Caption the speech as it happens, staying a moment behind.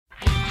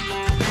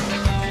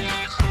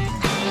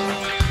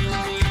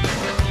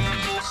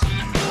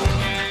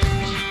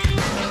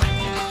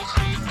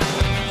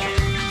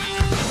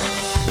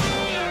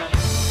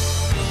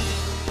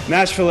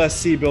Nashville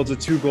SC builds a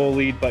 2-goal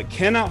lead, but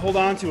cannot hold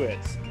on to it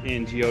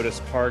in Geodis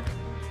Park.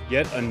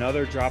 Yet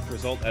another dropped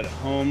result at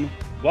home.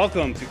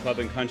 Welcome to Club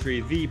and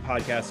Country, the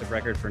podcast of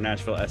record for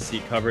Nashville SC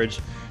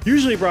coverage.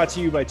 Usually brought to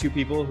you by two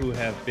people who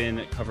have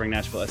been covering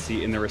Nashville SC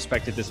in their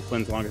respective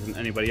disciplines longer than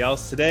anybody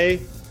else.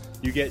 Today,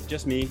 you get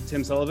just me,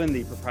 Tim Sullivan,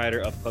 the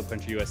proprietor of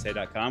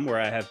ClubCountryUSA.com,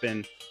 where I have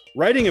been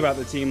writing about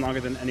the team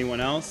longer than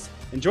anyone else.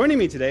 And joining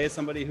me today is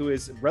somebody who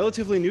is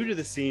relatively new to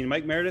the scene,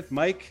 Mike Meredith.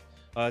 Mike,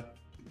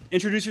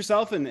 introduce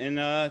yourself and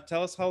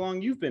tell us how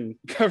long you've been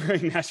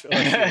covering Nashville.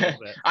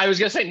 I was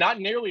going to say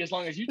not nearly as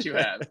long as you two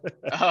have.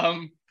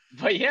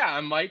 But yeah,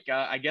 I'm Mike.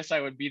 I guess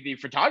I would be the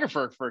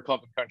photographer for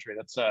Club and Country.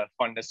 That's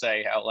fun to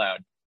say out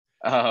loud.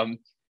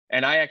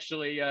 And I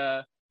actually,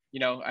 I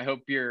hope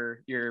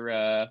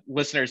your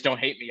listeners don't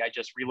hate me. I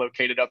just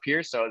relocated up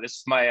here. So this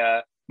is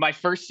my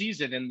first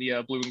season in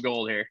the blue and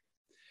gold here.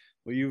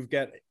 Well, you've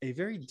got a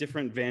very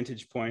different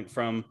vantage point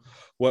from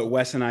what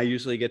Wes and I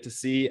usually get to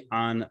see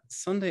on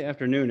Sunday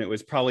afternoon. It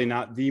was probably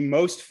not the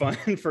most fun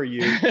for you.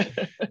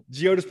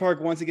 Geodis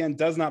Park, once again,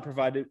 does not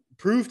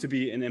prove to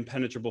be an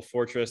impenetrable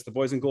fortress. The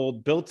boys in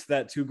gold built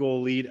that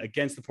 2-goal lead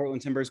against the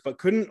Portland Timbers, but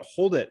couldn't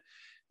hold it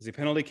as a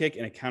penalty kick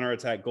and a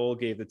counterattack goal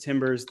gave the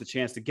Timbers the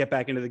chance to get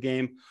back into the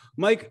game.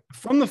 Mike,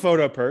 from the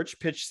photo perch,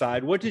 pitch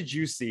side, what did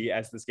you see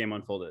as this game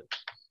unfolded?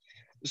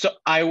 So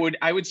I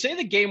would say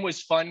the game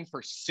was fun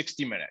for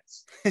 60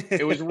 minutes.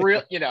 It was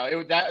real,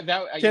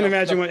 Can't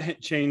imagine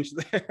what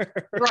changed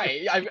there.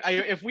 Right.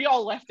 If we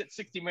all left at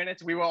 60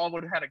 minutes, we all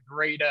would have had a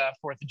great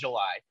 4th of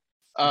July.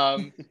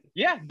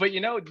 Yeah, but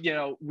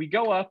we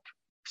go up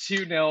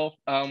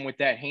 2-0 with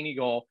that Haney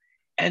goal,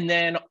 and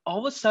then all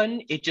of a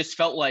sudden it just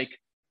felt like,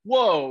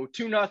 whoa,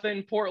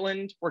 2-0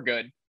 Portland, we're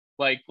good.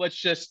 Like let's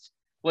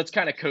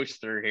kind of coast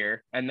through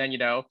here. And then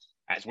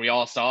as we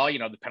all saw,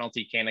 the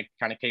penalty kind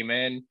of came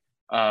in.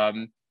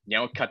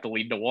 Cut the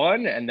lead to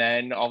 1, and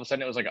then all of a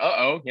sudden it was like,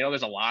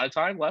 there's a lot of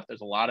time left. There's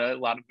a lot of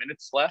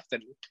minutes left,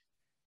 and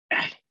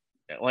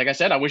like I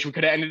said, I wish we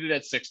could have ended it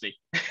at 60.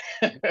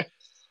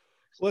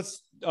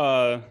 Let's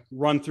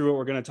run through what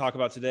we're going to talk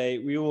about today.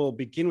 We will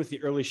begin with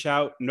the early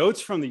shout,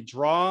 notes from the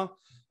draw,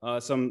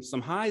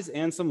 some highs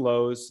and some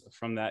lows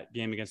from that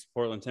game against the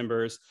Portland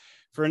Timbers.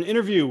 For an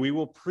interview, we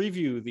will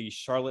preview the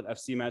Charlotte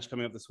FC match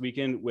coming up this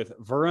weekend with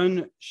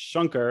Varun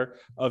Shankar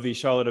of the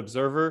Charlotte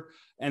Observer.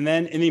 And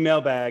then in the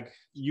mailbag,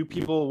 you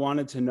people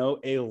wanted to know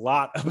a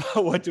lot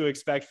about what to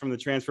expect from the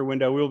transfer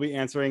window. We will be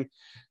answering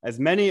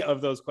as many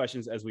of those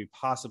questions as we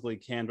possibly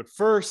can. But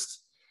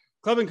first,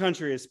 Club and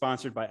Country is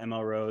sponsored by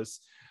ML Rose.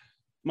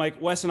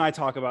 Mike, Wes and I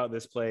talk about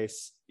this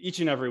place each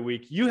and every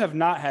week. You have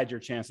not had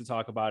your chance to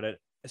talk about it,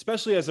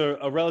 especially as a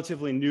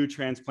relatively new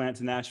transplant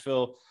to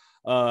Nashville.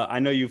 I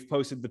know you've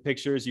posted the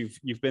pictures.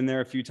 You've been there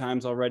a few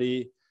times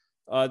already.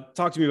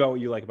 Talk to me about what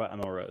you like about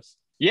ML Rose.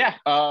 Yeah.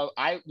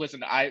 I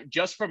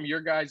just from your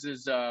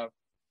guys's,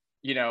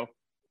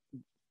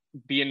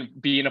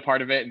 being a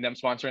part of it and them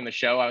sponsoring the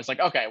show, I was like,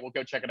 okay, we'll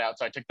go check it out.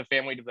 So I took the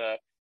family to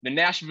the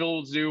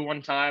Nashville Zoo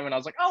one time, and I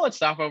was like, oh, let's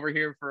stop over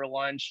here for a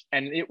lunch.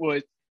 And it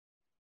was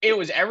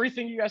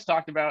everything you guys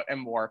talked about and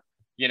more.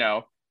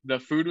 The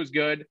food was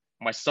good.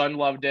 My son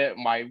loved it.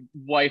 My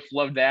wife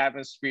loved the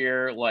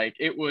atmosphere. Like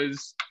it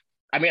was.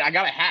 I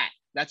got a hat.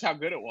 That's how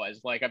good it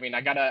was. I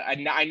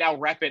now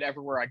rep it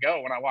everywhere I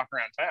go when I walk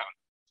around town.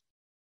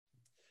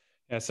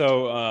 Yeah.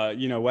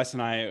 So, Wes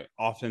and I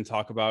often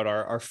talk about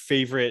our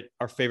favorite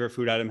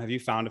food item. Have you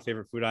found a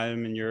favorite food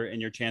item in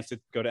your chance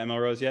to go to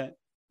ML Rose yet?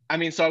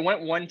 So I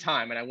went one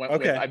time, and I went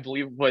with, I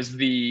believe was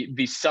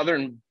the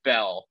Southern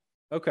Belle.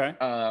 Okay.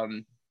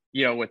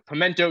 With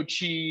pimento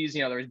cheese,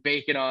 there was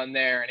bacon on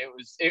there, and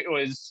it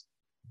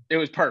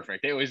was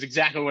perfect. It was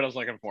exactly what I was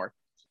looking for.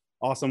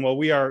 Awesome. Well,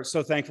 we are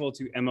so thankful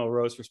to ML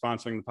Rose for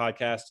sponsoring the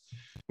podcast.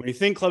 When you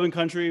think Club and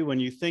Country, when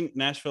you think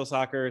Nashville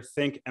soccer,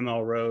 think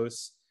ML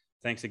Rose.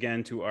 Thanks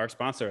again to our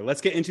sponsor.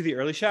 Let's get into the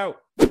early shout.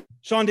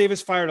 Sean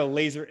Davis fired a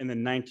laser in the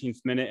 19th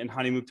minute, and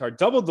Hani Mukhtar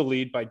doubled the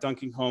lead by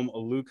dunking home a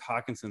Luke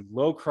Hawkinson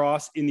low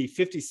cross in the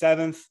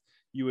 57th.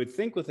 You would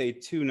think with a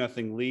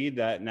 2-0 lead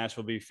that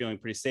Nashville would be feeling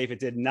pretty safe. It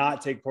did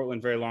not take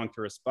Portland very long to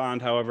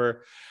respond.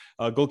 However,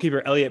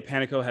 goalkeeper Elliot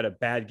Panico had a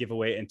bad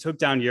giveaway and took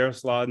down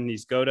Jaroslav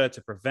Niezgoda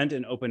to prevent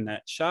an open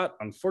net shot.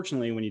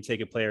 Unfortunately, when you take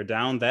a player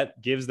down,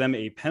 that gives them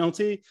a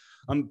penalty.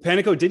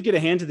 Panico did get a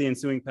hand to the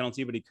ensuing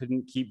penalty, but he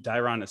couldn't keep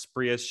Dairon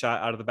Aspria's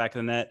shot out of the back of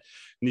the net.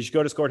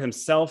 Niezgoda scored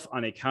himself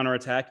on a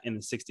counterattack in the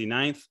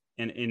 69th.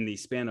 And in the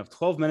span of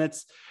 12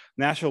 minutes,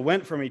 Nashville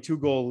went from a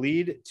 2-goal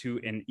lead to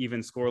an even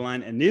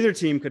scoreline, and neither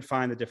team could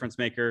find the difference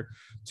maker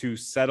to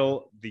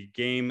settle the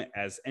game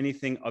as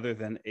anything other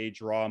than a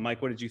draw.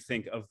 Mike, what did you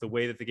think of the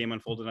way that the game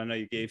unfolded? I know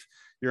you gave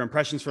your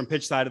impressions from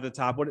pitch side at the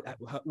top.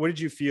 What did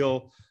you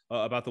feel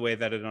about the way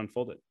that it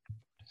unfolded?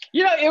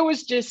 It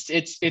was just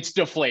it's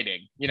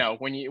deflating.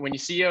 When you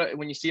see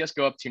us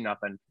go up 2-0,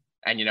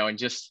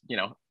 and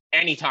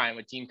anytime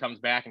a team comes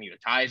back and either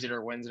ties it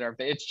or wins it or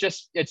everything,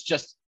 it's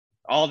just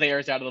all the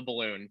air's out of the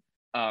balloon.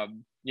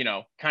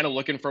 Kind of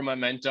looking for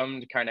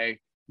momentum to kind of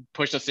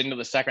push us into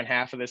the second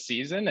half of this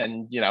season.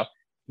 And,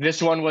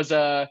 this one was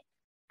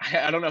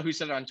I don't know who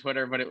said it on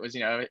Twitter, but it was,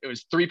 it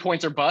was 3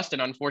 points or bust.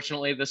 And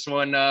unfortunately, this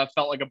one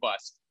felt like a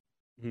bust.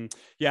 Mm-hmm.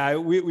 Yeah,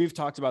 we've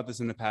talked about this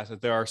in the past,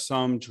 that there are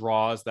some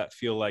draws that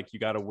feel like you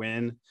got to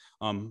win.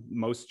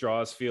 Most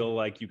draws feel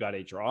like you got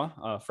a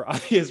draw for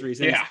obvious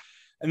reasons. Yeah.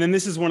 And then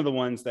this is one of the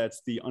ones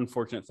that's the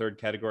unfortunate third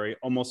category,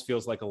 almost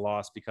feels like a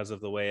loss because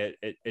of the way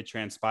it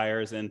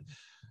transpires. And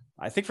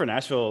I think for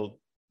Nashville,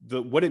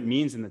 what it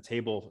means in the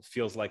table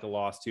feels like a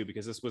loss too,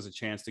 because this was a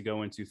chance to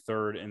go into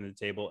third in the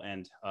table.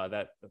 And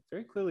that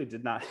very clearly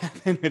did not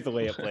happen with the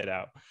way it played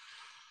out.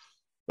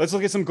 Let's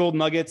look at some gold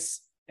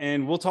nuggets.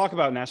 And we'll talk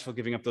about Nashville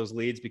giving up those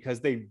leads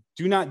because they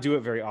do not do it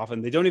very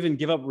often. They don't even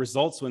give up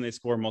results when they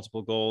score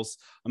multiple goals.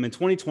 In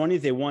 2020,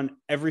 they won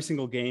every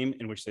single game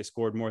in which they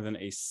scored more than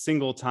a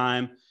single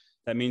time.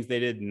 That means they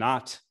did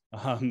not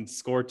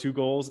score 2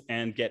 goals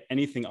and get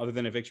anything other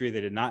than a victory. They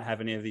did not have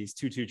any of these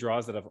 2-2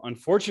 draws that have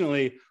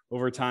unfortunately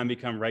over time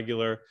become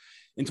regular.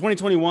 In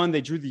 2021,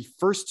 they drew the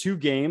first 2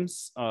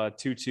 games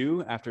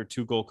 2-2 after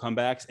 2-goal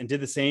comebacks and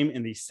did the same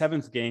in the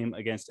 7th game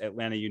against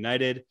Atlanta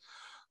United.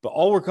 But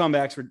all were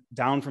comebacks were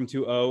down from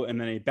 2-0, and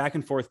then a back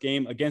and forth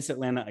game against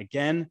Atlanta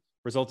again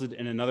resulted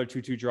in another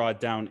 2-2 draw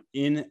down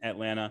in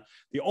Atlanta.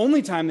 The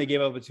only time they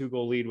gave up a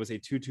 2-goal lead was a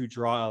 2-2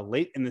 draw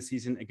late in the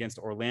season against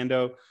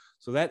Orlando.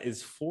 So that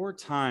is 4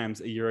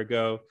 times a year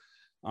ago.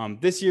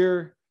 This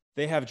year,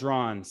 they have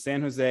drawn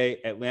San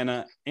Jose,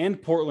 Atlanta,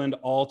 and Portland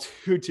all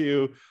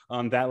 2-2.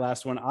 That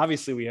last one,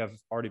 obviously, we have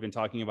already been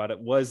talking about it,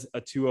 was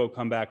a 2-0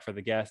 comeback for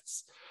the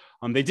guests.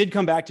 They did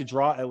come back to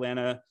draw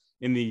Atlanta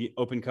in the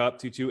Open Cup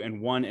 2-2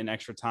 and won in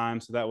extra time.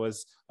 So that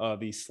was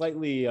the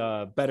slightly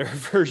better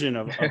version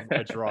of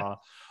a draw.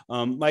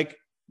 Mike,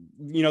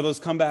 those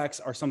comebacks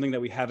are something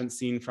that we haven't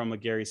seen from a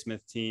Gary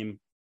Smith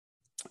team.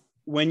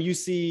 When you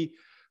see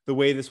the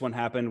way this one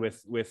happened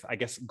with I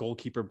guess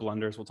goalkeeper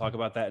blunders, we'll talk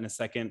about that in a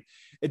second,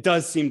 it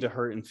does seem to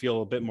hurt and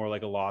feel a bit more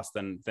like a loss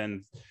than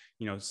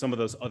some of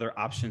those other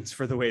options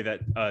for the way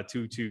that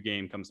 2-2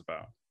 game comes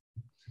about.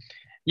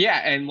 Yeah,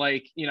 and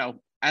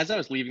as I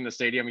was leaving the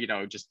stadium,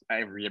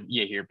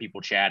 you hear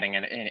people chatting,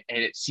 and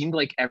it seemed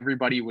like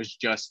everybody was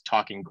just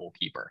talking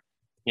goalkeeper.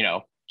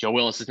 Joe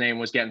Willis's name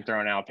was getting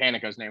thrown out.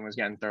 Panico's name was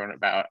getting thrown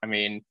about. I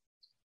mean,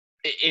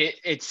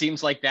 it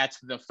seems like that's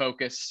the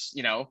focus,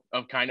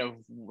 of kind of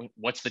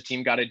what's the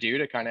team got to do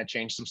to kind of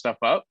change some stuff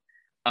up.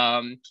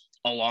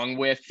 Along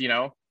with,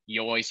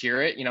 you always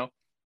hear it,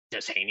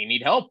 does Haney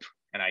need help?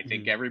 And I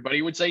think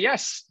everybody would say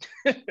yes.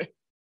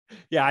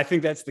 Yeah, I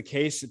think that's the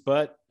case,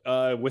 but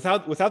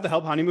without the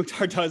help, Hany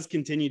Mukhtar does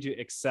continue to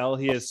excel.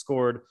 He has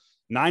scored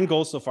 9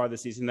 goals so far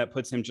this season. That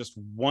puts him just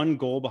 1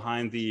 goal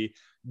behind the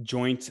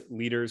joint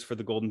leaders for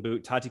the Golden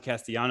Boot, Tati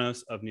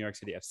Castellanos of New York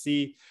City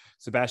FC,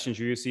 Sebastian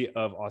Driussi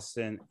of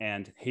Austin,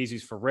 and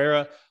Jesus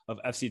Ferreira of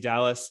FC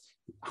Dallas.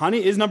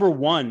 Hany is number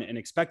 1 in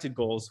expected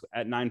goals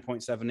at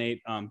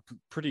 9.78,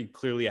 pretty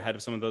clearly ahead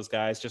of some of those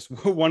guys. Just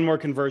 1 more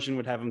conversion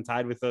would have him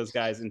tied with those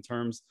guys in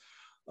terms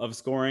of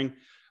scoring.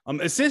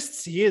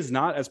 Assists, he is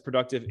not as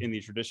productive in the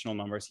traditional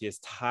numbers. He is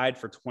tied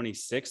for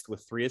 26th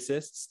with 3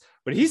 assists,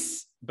 but he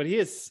is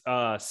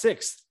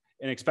 6th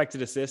in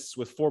expected assists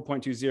with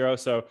 4.20.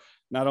 So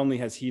not only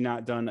has he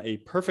not done a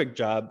perfect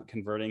job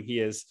converting, he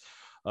has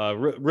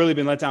really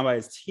been let down by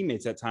his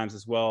teammates at times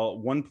as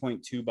well.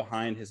 1.2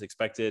 behind his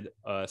expected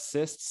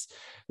assists.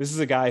 This is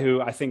a guy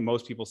who I think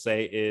most people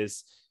say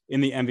is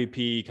in the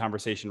MVP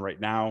conversation right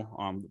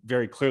now.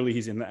 Very clearly,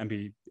 he's in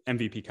the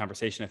MVP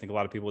conversation. I think a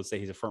lot of people would say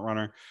he's a front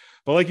runner,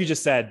 but like you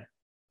just said,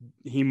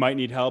 he might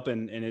need help,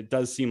 and it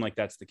does seem like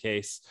that's the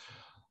case.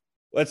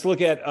 Let's look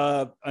at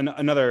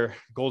another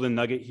golden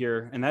nugget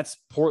here, and that's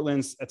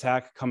Portland's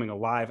attack coming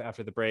alive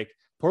after the break.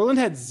 Portland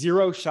had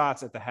 0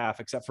 shots at the half,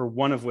 except for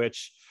one of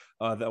which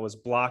that was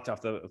blocked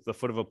off the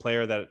foot of a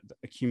player that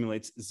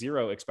accumulates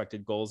 0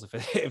 expected goals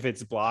if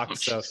it's blocked.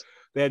 So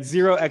they had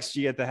 0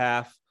 XG at the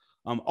half.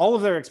 All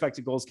of their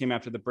expected goals came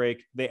after the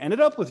break. They ended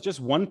up with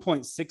just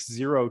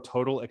 1.60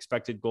 total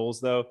expected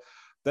goals, though.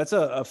 That's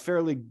a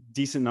fairly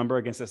decent number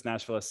against this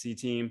Nashville SC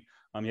team.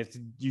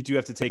 You do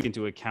have to take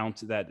into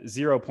account that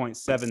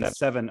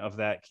 0.77 of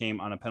that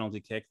came on a penalty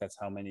kick. That's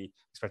how many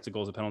expected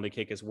goals a penalty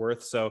kick is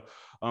worth. So,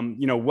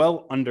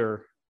 well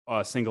under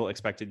a single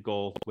expected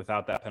goal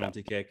without that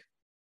penalty kick.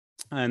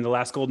 And the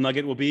last gold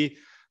nugget will be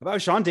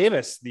about Sean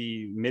Davis,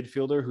 the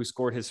midfielder who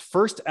scored his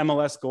first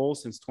MLS goal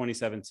since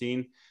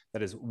 2017.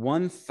 That is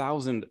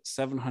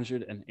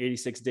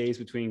 1,786 days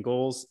between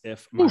goals,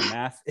 if my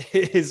math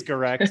is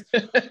correct.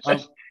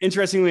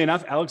 Interestingly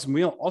enough, Alex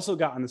Muyl also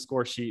got on the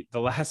score sheet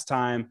the last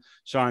time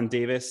Sean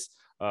Davis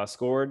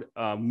scored.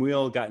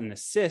 Muyl got an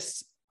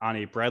assist on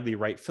a Bradley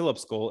Wright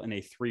Phillips goal in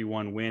a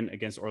 3-1 win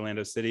against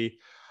Orlando City.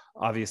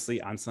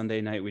 Obviously, on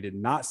Sunday night, we did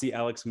not see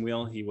Alex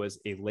Muyl. He was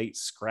a late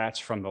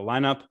scratch from the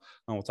lineup,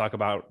 and we'll talk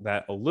about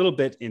that a little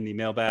bit in the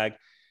mailbag.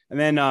 And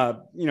then,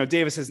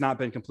 Davis has not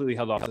been completely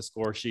held off the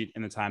score sheet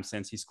in the time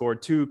since. He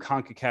scored 2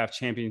 CONCACAF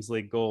Champions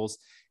League goals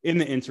in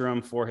the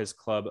interim for his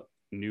club,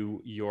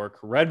 New York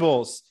Red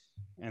Bulls.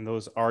 And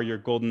those are your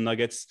golden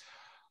nuggets.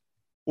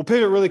 We'll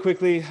pivot really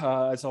quickly.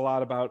 It's a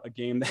lot about a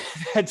game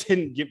that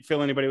didn't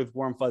fill anybody with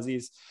warm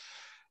fuzzies.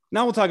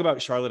 Now we'll talk about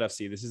Charlotte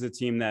FC. This is a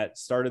team that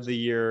started the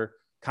year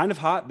kind of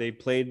hot. They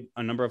played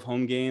a number of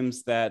home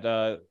games that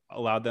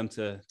allowed them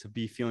to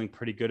be feeling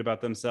pretty good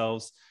about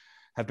themselves,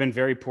 have been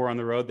very poor on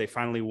the road. They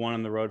finally won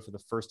on the road for the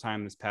first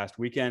time this past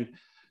weekend.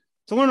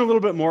 To learn a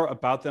little bit more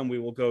about them, we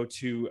will go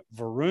to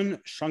Varun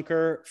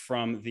Shankar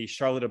from the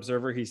Charlotte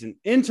Observer. He's an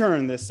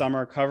intern this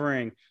summer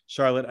covering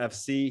Charlotte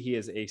FC. He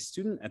is a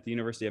student at the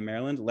University of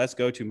Maryland. Let's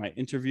go to my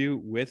interview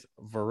with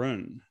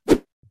Varun.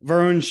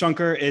 Varun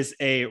Shankar is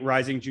a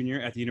rising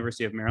junior at the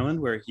University of Maryland,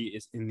 where he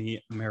is in the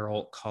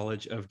Merrill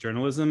College of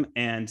Journalism.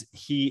 And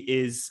he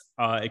is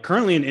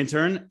currently an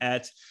intern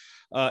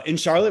in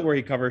Charlotte, where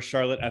he covers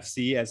Charlotte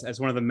FC as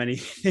one of the many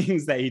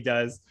things that he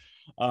does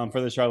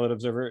for the Charlotte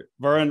Observer.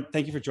 Varun,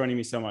 thank you for joining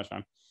me so much,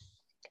 man.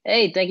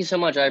 Hey, thank you so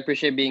much. I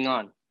appreciate being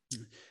on.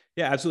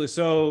 Yeah, absolutely.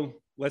 So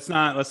let's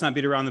not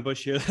beat around the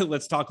bush here.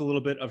 Let's talk a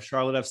little bit of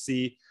Charlotte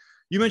FC.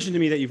 You mentioned to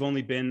me that you've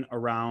only been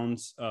around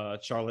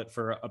Charlotte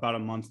for about a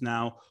month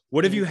now.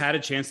 What have you had a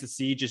chance to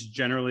see, just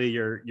generally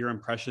your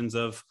impressions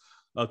of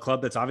a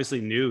club that's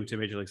obviously new to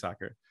Major League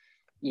Soccer?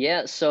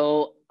 Yeah,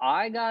 so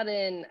I got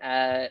in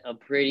at a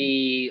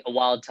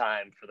wild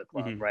time for the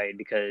club, right?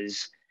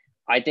 Because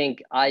I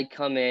think I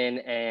come in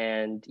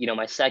and,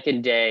 my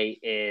second day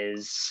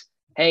is,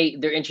 hey,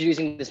 they're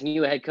introducing this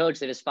new head coach.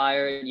 They just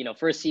fired,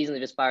 first season, they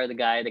just fired the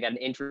guy. They got an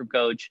interim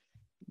coach.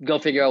 Go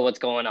figure out what's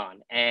going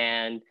on.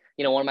 And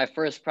one of my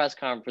first press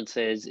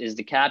conferences is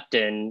the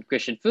captain,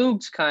 Christian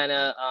Fuchs, kind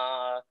of,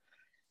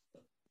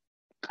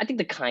 I think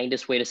the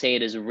kindest way to say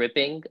it is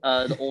ripping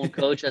the old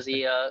coach as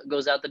he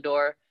goes out the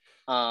door.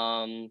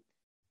 And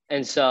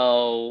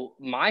so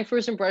my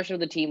first impression of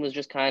the team was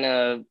just kind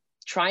of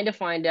trying to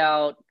find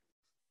out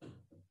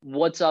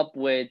what's up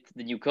with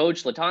the new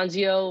coach,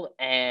 Lattanzio,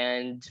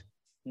 and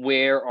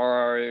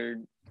where's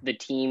the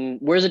team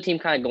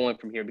kind of going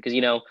from here? Because,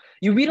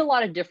 you read a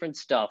lot of different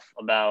stuff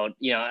about,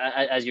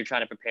 as you're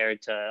trying to prepare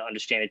to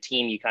understand a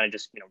team, you kind of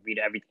just, read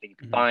everything you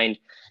can find.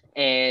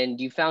 And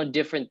you found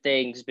different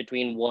things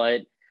between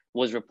what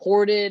was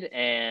reported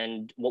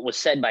and what was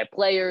said by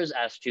players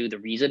as to the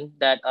reason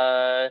that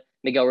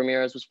Miguel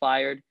Ramirez was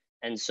fired.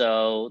 And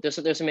so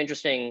there's some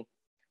interesting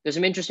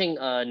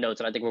notes,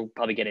 and I think we'll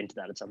probably get into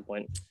that at some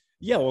point.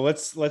 Yeah, well,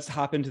 let's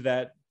hop into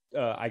that.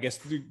 I guess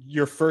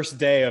your first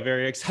day, a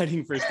very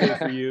exciting first day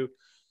for you.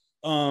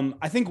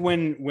 I think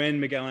when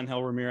Miguel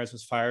Angel Ramirez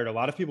was fired, a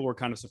lot of people were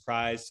kind of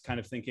surprised, kind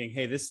of thinking,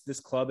 hey, this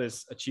club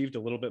has achieved a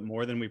little bit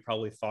more than we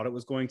probably thought it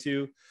was going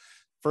to.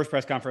 First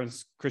press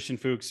conference, Christian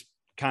Fuchs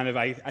kind of,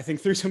 I think,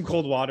 threw some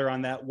cold water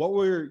on that. What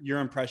were your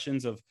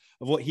impressions of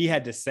what he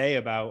had to say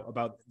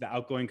about the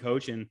outgoing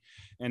coach and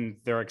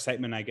their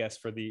excitement, I guess,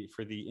 for the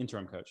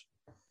interim coach?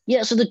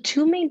 Yeah, so the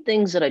two main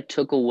things that I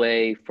took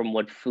away from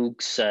what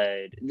Fuchs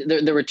said,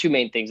 there were two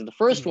main things. The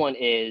first one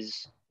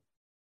is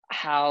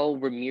how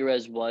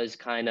Ramirez was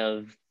kind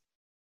of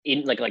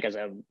in like as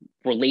a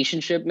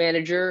relationship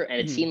manager, and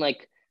it seemed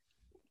like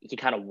he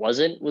kind of was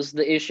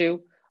the issue.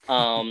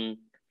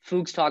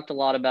 Fuchs talked a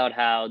lot about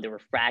how there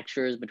were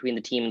fractures between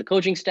the team and the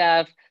coaching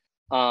staff.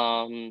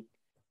 Let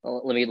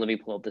me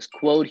pull up this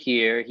quote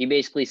here. He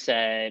basically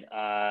said,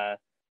 I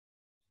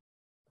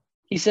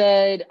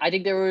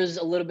think there was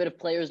a little bit of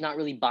players not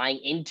really buying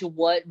into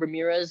what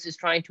Ramirez is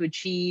trying to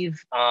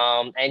achieve.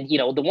 And,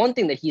 the one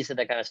thing that he said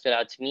that kind of stood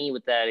out to me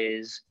with that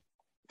is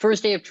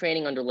first day of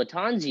training under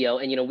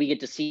Lattanzio. And, we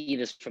get to see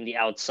this from the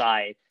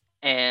outside.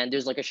 And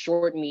there's like a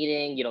short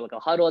meeting, like a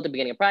huddle at the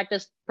beginning of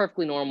practice,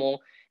 perfectly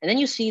normal. And then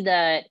you see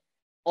that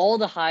all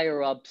the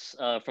higher ups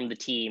from the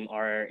team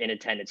are in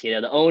attendance.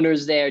 The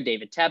owner's there,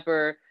 David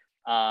Tepper.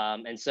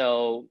 And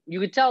so you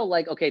could tell,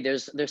 like, okay,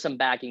 there's some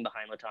backing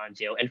behind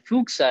Lattanzio. And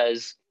Fuchs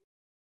says,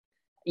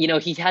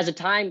 he has a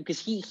time because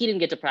he didn't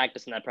get to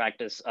practice in that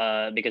practice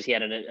because he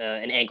had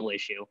an ankle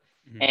issue.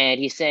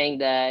 And he's saying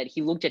that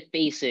he looked at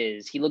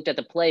faces, he looked at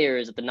the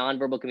players, at the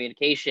nonverbal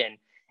communication,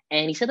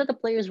 and he said that the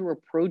players were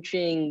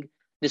approaching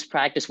this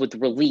practice with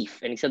relief.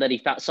 And he said that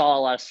he saw a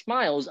lot of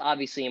smiles,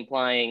 obviously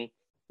implying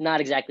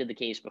not exactly the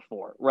case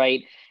before,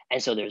 right?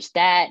 And so there's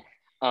that.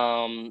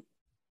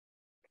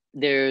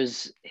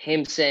 There's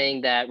him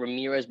saying that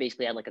Ramirez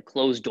basically had like a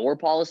closed door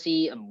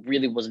policy and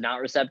really was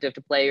not receptive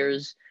to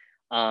players.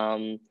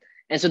 And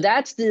so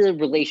that's the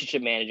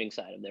relationship managing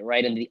side of it,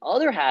 right? And the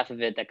other half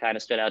of it that kind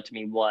of stood out to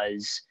me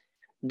was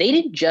they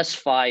didn't just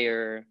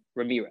fire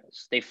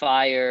Ramirez. They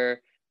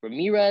fire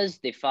Ramirez,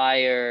 they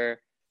fire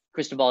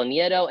Cristobal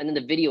Nieto, and then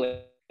the video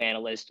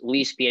analyst,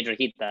 Luis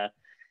Piedrahita.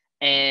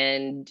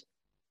 And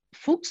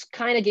Fuchs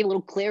kind of gave a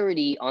little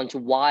clarity onto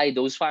why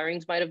those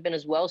firings might have been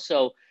as well.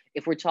 So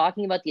if we're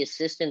talking about the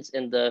assistants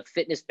and the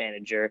fitness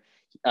manager,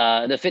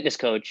 the fitness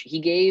coach,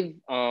 he gave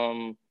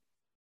a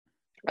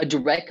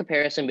direct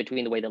comparison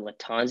between the way that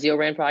Lattanzio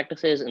ran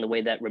practices and the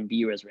way that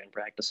Ramirez ran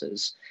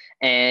practices.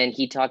 And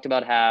he talked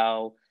about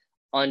how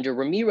under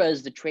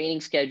Ramirez, the training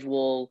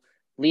schedule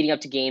leading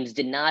up to games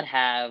did not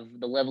have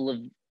the level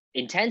of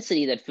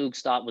intensity that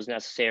Fuchs thought was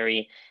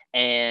necessary.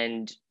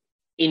 And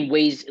in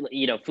ways,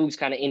 Fuchs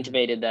kind of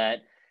intimated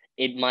that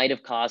it might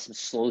have caused some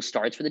slow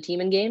starts for the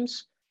team in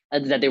games,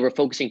 that they were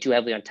focusing too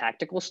heavily on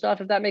tactical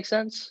stuff, if that makes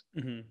sense.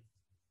 Mm-hmm.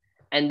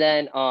 And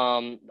then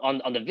on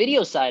the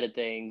video side of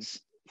things,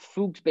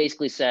 Fuchs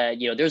basically said,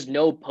 there's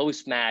no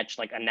post-match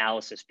like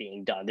analysis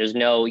being done. There's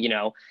no,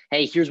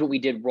 hey, here's what we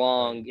did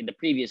wrong in the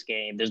previous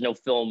game. There's no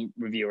film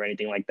review or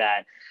anything like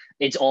that.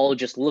 It's all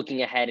just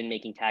looking ahead and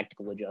making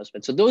tactical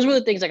adjustments. So those were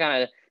the things I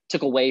kind of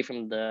took away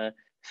from the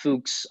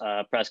Fuchs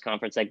press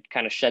conference that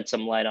kind of shed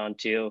some light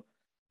onto,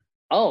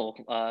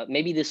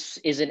 maybe this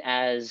isn't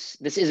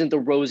the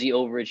rosy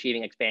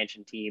overachieving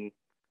expansion team,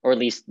 or at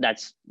least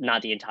that's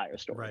not the entire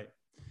story. Right.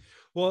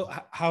 Well,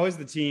 how has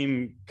the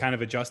team kind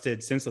of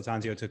adjusted since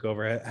Lattanzio took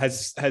over?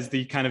 Has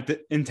the kind of the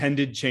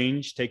intended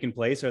change taken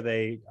place? Are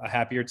they a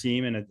happier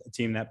team and a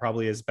team that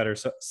probably is better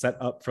set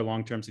up for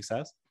long-term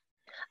success?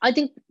 I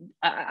think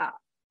that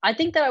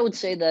I would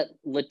say that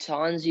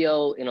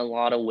Lattanzio, in a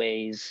lot of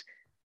ways,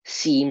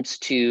 seems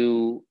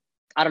to,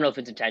 I don't know if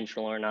it's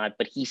intentional or not,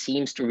 but he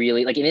seems to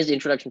really, like in his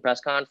introduction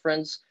press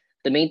conference,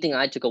 the main thing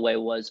I took away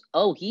was,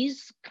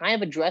 he's kind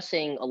of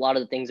addressing a lot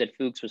of the things that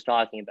Fuchs was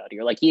talking about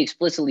here. Like he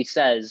explicitly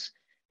says,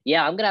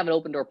 yeah, I'm going to have an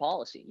open door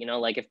policy.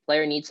 Like if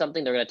player needs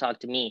something, they're going to talk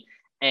to me.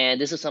 And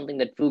this is something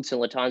that Fuchs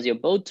and Lattanzio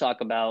both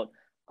talk about,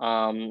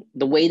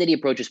 the way that he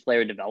approaches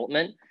player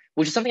development,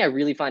 which is something I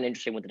really find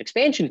interesting with an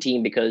expansion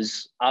team,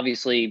 because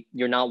obviously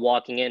you're not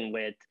walking in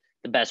with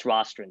the best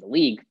roster in the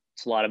league.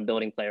 It's a lot of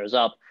building players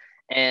up.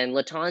 And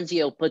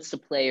Lattanzio puts the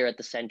player at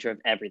the center of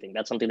everything.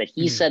 That's something that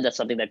he said. That's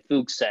something that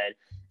Fuchs said.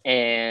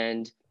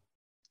 And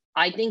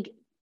I think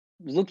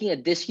looking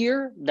at this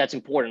year, that's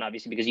important,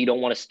 obviously, because you don't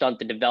want to stunt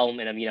the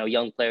development of,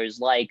 young players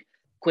like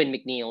Quinn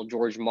McNeil,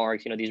 George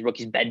Marks, these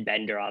rookies, Ben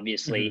Bender,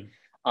 obviously.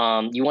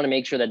 You want to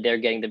make sure that they're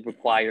getting the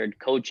required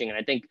coaching. And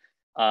I think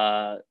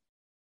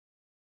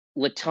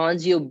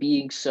Lattanzio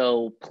being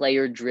so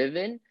player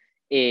driven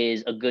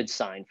is a good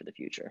sign for the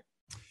future.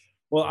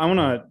 Well, I want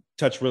to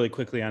touch really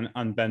quickly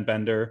on Ben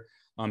Bender.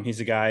 He's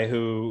a guy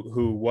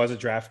who was a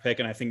draft pick,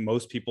 and I think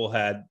most people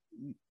had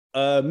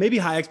maybe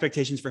high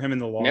expectations for him in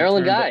the long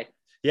Maryland term. Guy.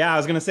 Yeah, I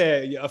was going to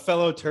say a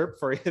fellow Terp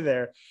for you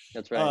there.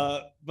 That's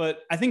right.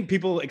 But I think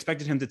people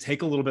expected him to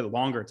take a little bit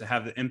longer to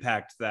have the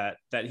impact that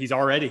he's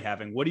already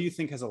having. What do you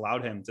think has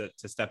allowed him to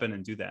step in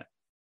and do that?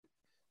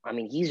 I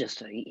mean, he's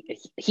just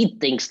he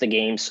thinks the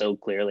game so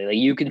clearly. Like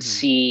you can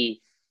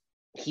see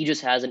he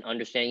just has an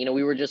understanding.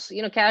 We were just,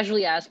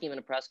 casually asking him in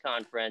a press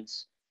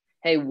conference,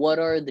 hey, what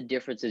are the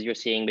differences you're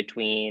seeing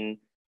between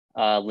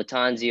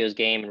Lattanzio's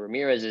game and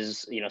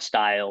Ramirez's,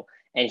 style?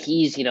 And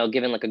he's,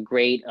 given like a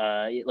great,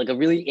 like a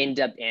really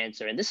in-depth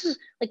answer. And this is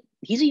like,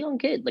 he's a young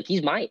kid. Like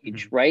he's my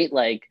age, right?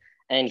 Like,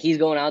 and he's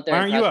going out there.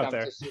 Why aren't you out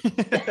there?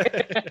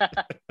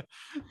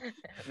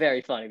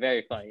 Very funny.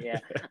 Very funny. Yeah.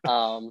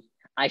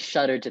 I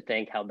shudder to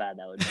think how bad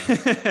that would be.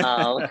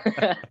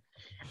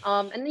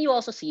 And then you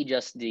also see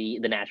just the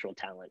natural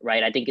talent,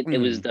 right? I think it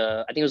was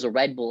the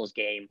Red Bulls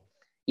game.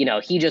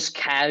 He just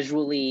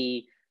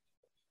casually,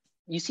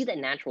 you see that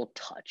natural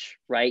touch,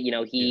 right?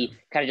 He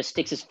kind of just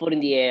sticks his foot in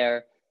the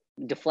air,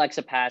 deflects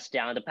a pass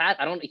down. The pass,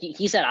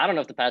 he said, I don't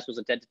know if the pass was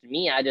intended to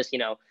me. I just,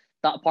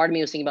 thought part of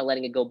me was thinking about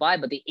letting it go by,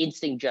 but the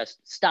instinct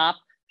just stop,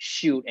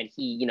 shoot, and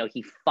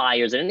he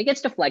fires it. And it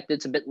gets deflected.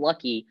 It's a bit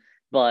lucky,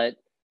 but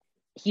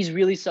he's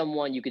really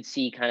someone you could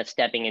see kind of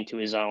stepping into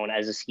his own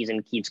as the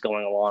season keeps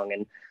going along.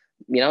 And,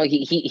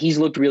 he's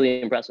looked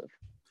really impressive.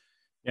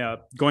 Yeah,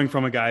 going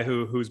from a guy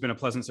who's been a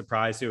pleasant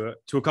surprise to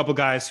a couple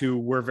guys who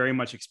were very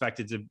much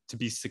expected to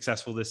be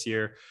successful this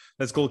year.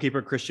 That's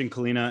goalkeeper Christian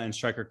Kalina and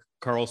striker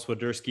Karl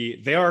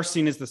Swiderski. They are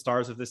seen as the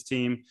stars of this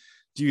team.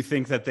 Do you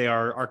think that they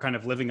are kind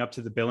of living up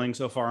to the billing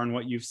so far in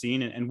what you've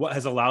seen, and what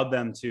has allowed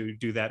them to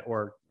do that,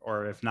 or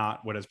if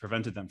not, what has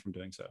prevented them from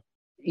doing so?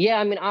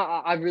 Yeah, I mean,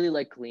 I really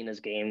like Kalina's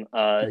game.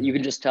 You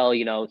can just tell,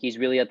 he's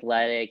really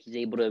athletic. He's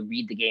able to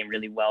read the game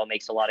really well,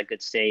 makes a lot of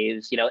good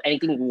saves.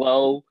 Anything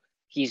low,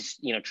 he's,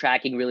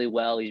 tracking really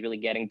well. He's really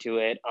getting to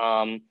it.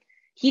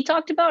 He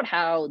talked about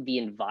how the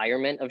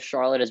environment of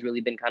Charlotte has really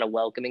been kind of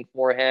welcoming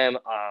for him.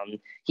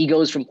 He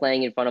goes from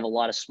playing in front of a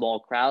lot of small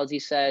crowds, he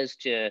says,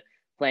 to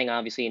playing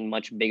obviously in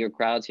much bigger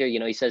crowds here.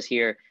 He says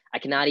here, I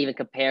cannot even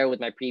compare with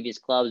my previous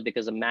clubs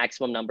because the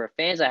maximum number of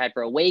fans I had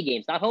for away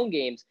games, not home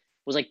games,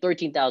 was like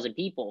 13,000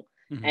 people.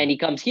 And he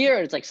comes here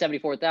and it's like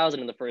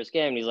 74,000 in the first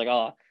game. And he's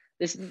like,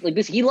 this,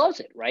 he loves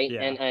it. Right.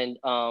 Yeah. And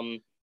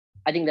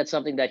I think that's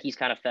something that he's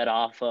kind of fed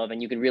off of.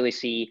 And you could really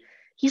see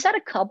he's had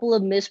a couple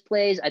of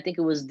misplays. I think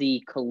it was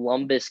the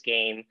Columbus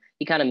game.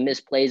 He kind of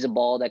misplays a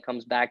ball that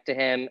comes back to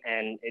him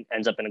and it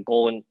ends up in a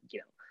goal. And,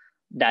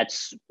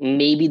 that's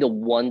maybe the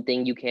one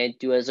thing you can't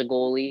do as a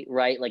goalie,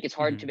 right? Like it's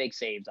hard to make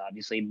saves,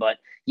 obviously, but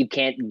you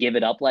can't give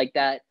it up like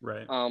that.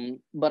 Right.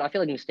 But I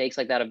feel like mistakes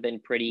like that have been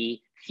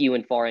pretty few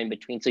and far in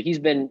between. So he's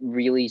been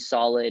really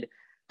solid.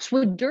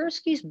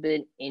 Swiderski's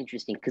been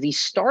interesting because he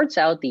starts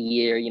out the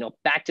year,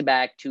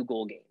 back-to-back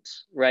 2-goal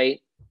games, right?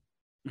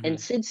 And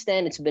since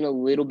then, it's been a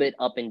little bit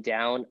up and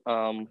down.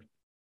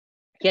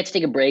 He had to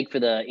take a break for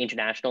the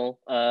international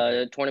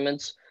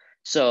tournaments.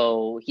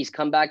 So he's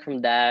come back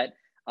from that.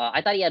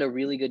 I thought he had a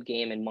really good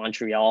game in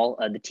Montreal.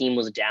 The team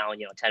was down,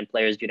 10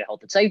 players due to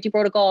health and safety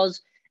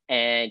protocols,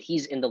 and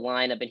he's in the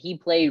lineup, and he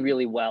played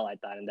really well, I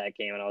thought, in that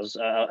game. And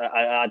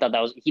I thought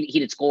that was he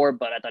did score,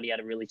 but I thought he had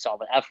a really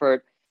solid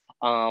effort.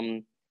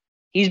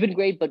 He's been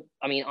great, but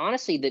I mean,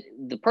 honestly,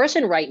 the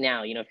person right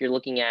now, if you're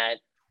looking at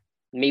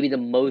maybe the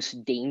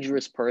most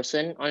dangerous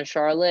person on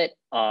Charlotte,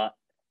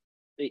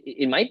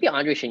 it might be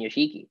Andre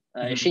Shinyashiki.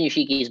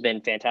 Shinyashiki's been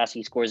fantastic.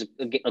 He scores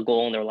a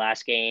goal in their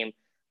last game.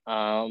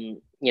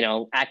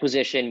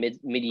 Acquisition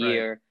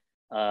mid-year.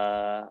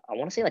 Right. I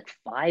want to say like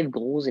 5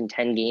 goals in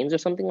 10 games or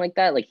something like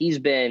that. Like he's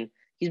been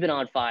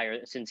on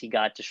fire since he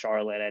got to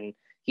Charlotte, and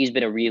he's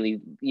been a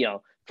really,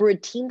 for a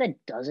team that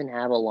doesn't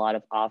have a lot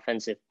of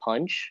offensive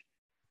punch,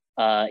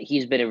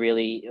 he's been a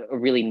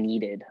really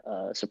needed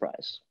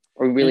surprise,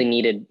 or really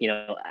needed,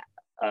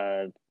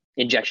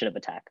 injection of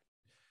attack.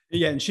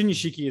 Yeah, and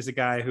Shinyashiki is a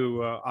guy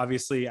who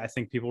obviously I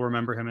think people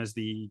remember him as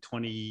the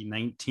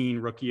 2019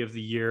 Rookie of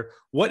the Year.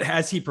 What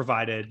has he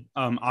provided?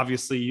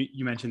 Obviously,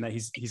 you mentioned that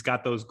he's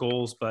got those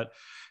goals, but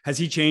has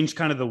he changed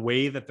kind of the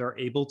way that they're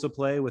able to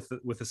play with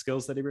the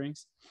skills that he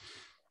brings?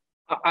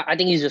 I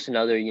think he's just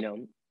another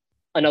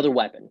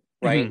weapon,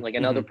 right? Like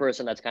another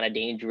person that's kind of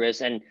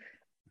dangerous. And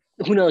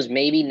who knows,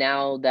 maybe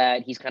now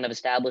that he's kind of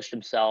established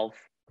himself,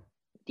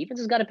 defense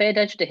has got to pay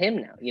attention to him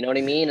now. You know what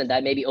I mean? And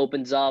that maybe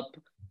opens up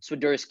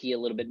Swiderski a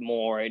little bit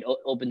more. It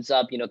opens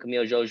up,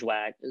 Kamil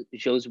Jozwiak.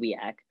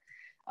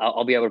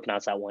 I'll be able to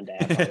pronounce that one day,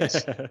 I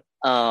promise.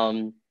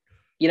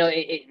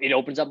 It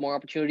opens up more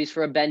opportunities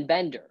for a Ben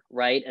Bender,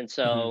 right? And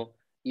so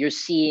you're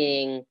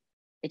seeing,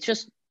 it's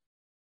just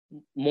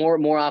more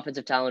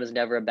offensive talent is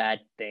never a bad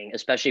thing,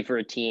 especially for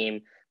a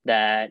team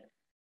that,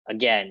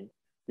 again,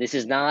 this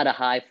is not a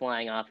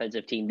high-flying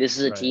offensive team. This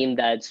is a team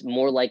that's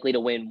more likely to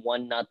win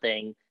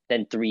 1-0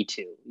 than 3-2.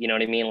 You know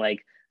what I mean? Like,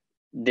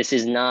 this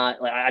is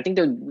not, like, I think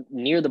they're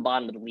near the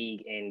bottom of the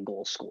league in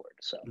goals scored.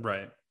 So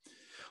right.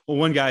 Well,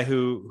 one guy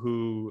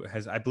who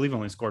has, I believe,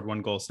 only scored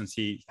 1 goal since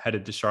he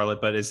headed to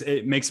Charlotte, but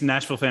it makes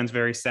Nashville fans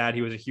very sad.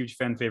 He was a huge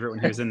fan favorite when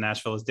he was in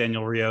Nashville, is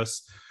Daniel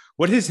Rios.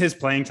 What has his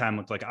playing time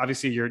looked like?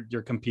 Obviously,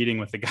 you're competing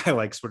with a guy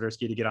like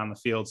Swiderski to get on the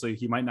field, so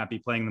he might not be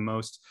playing the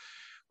most.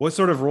 What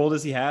sort of role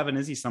does he have, and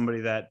is he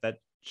somebody that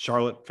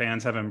Charlotte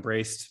fans have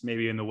embraced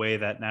maybe in the way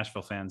that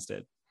Nashville fans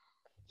did?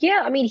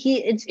 Yeah, I mean,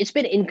 it's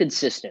been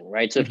inconsistent,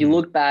 right? So if you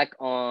look back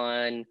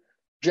on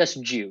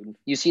just June,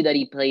 you see that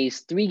he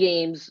plays 3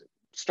 games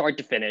start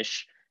to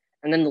finish,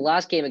 and then the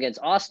last game against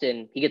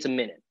Austin, he gets a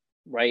minute,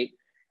 right?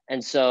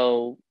 And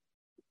so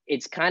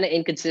it's kind of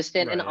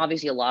inconsistent, and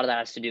obviously a lot of that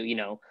has to do,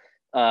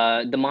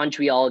 the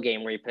Montreal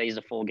game where he plays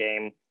the full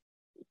game.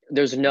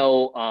 There's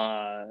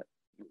no,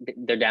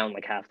 they're down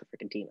like half the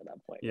freaking team at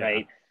that point,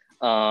 right?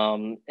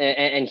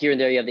 And here and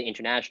there you have the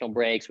international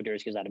breaks where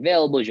Swiderski's not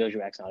available,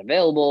 Jozwiak's not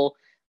available.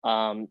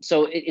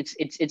 So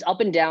it's up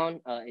and down.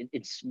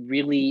 It's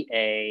really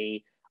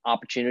a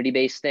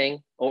opportunity-based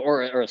thing,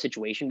 or a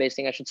situation-based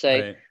thing, I should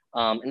say.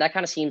 And that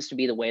kind of seems to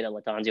be the way that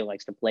Lattanzio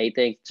likes to play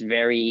things. It's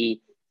very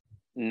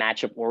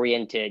matchup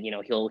oriented.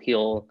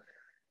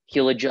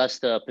 He'll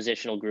adjust the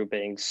positional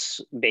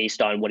groupings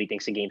based on what he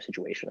thinks the game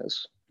situation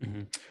is.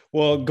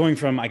 Well, going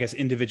from, I guess,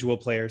 individual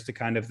players to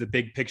kind of the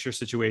big picture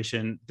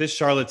situation, this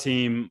Charlotte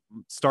team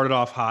started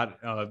off hot,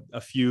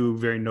 a few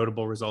very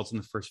notable results in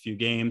the first few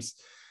games.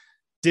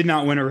 Did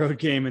not win a road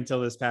game until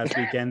this past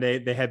weekend.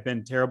 They had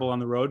been terrible on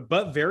the road,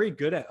 but very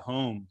good at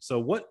home. So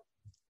what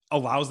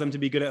allows them to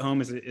be good at home?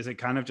 Is it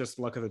kind of just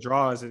luck of the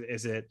draw? Is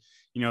it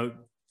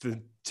the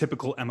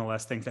typical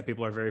MLS things that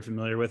people are very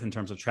familiar with in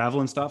terms of travel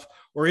and stuff?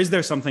 Or is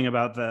there something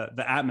about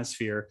the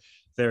atmosphere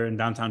there in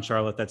downtown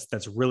Charlotte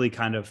that's really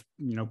kind of,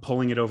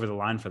 pulling it over the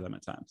line for them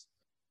at times?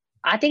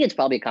 I think it's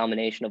probably a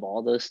combination of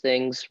all those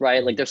things,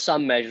 right? Like there's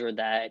some measure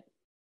that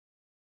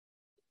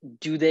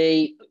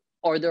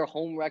are their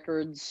home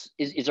records?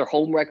 Is their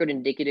home record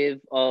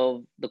indicative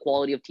of the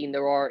quality of team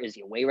there are? Is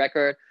the away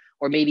record?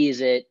 Or maybe is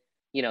it,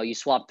 you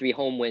swap 3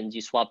 home wins,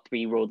 you swap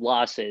 3 road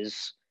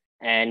losses,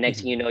 and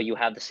next thing you know, you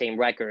have the same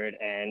record,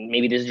 and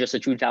maybe this is just a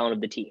true talent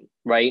of the team,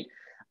 right?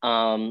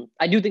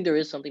 I do think there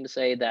is something to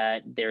say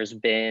that there's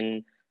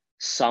been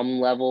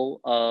some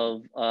level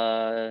of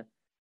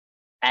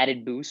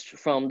added boost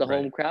from the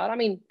home crowd. I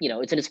mean,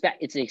 it's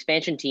an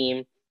expansion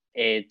team.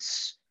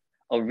 It's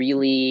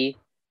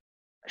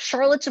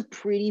Charlotte's a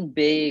pretty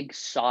big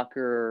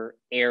soccer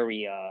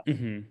area.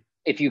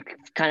 If you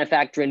kind of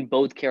factor in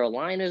both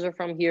Carolinas are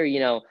from here,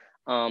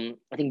 I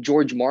think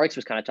George Marks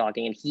was kind of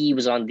talking, and he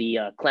was on the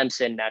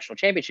Clemson national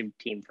championship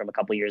team from a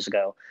couple of years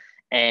ago.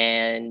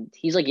 And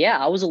he's like, yeah,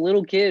 I was a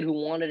little kid who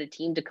wanted a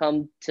team to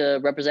come to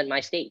represent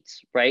my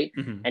states, right?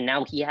 And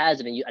now he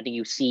has it. And I think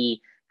you see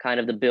kind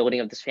of the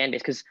building of this fan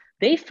base, because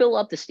they fill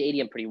up the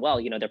stadium pretty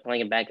well. They're playing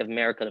in Bank of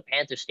America, the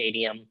Panther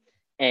Stadium,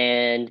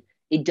 and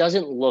it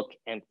doesn't look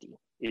empty,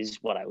 is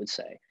what I would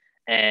say.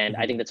 And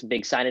I think that's a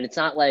big sign. And it's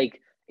not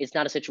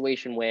a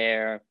situation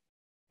where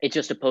it's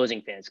just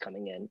opposing fans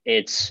coming in.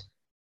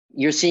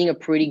 You're seeing a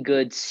pretty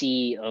good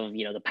sea of,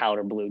 the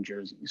powder blue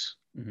jerseys.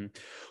 Mm-hmm.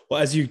 Well,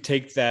 as you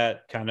take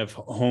that kind of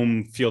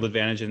home field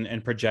advantage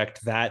and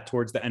project that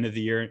towards the end of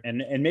the year,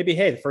 and maybe,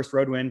 hey, the first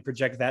road win,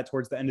 project that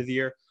towards the end of the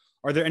year.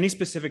 Are there any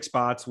specific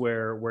spots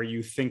where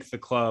you think the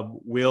club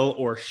will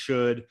or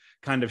should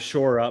kind of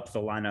shore up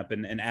the lineup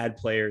and add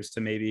players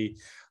to maybe,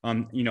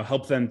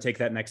 help them take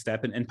that next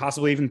step and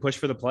possibly even push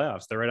for the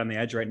playoffs? They're right on the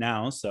edge right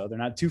now, so they're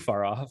not too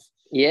far off.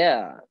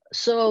 Yeah.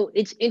 So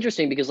it's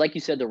interesting because, like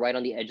you said, they're right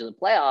on the edge of the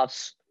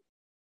playoffs.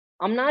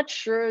 I'm not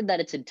sure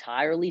that it's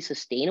entirely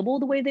sustainable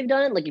the way they've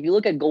done it. Like if you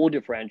look at goal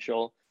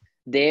differential,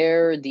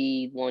 they're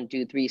the 1,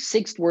 2, 3,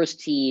 sixth worst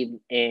team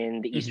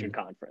in the Eastern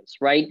Conference,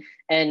 right?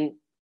 And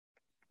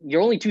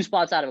you're only 2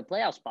 spots out of a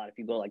playoff spot if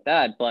you go like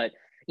that. But,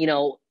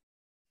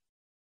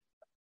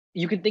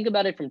 you can think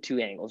about it from 2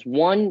 angles.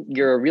 One,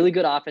 you're a really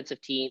good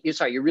offensive team. You're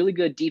a really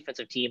good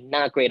defensive team,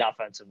 not great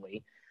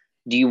offensively.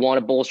 Do you want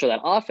to bolster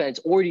that offense,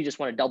 or do you just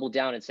want to double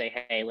down and say,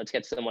 hey, let's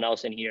get someone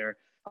else in here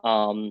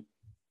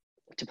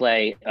to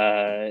play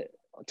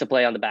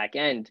on the back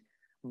end?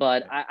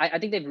 But I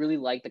think they've really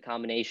liked the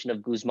combination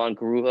of Guzman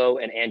Corujo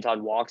and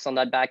Anton Walks on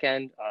that back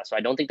end. So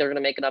I don't think they're going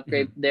to make an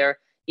upgrade there.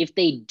 If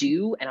they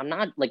do, and I'm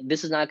not like,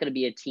 this is not going to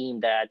be a team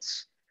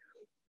that's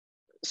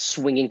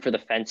swinging for the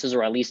fences,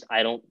 or at least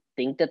I don't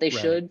think that they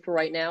should for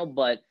right now.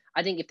 But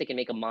I think if they can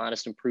make a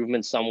modest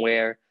improvement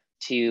somewhere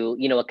to,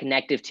 a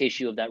connective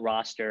tissue of that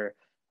roster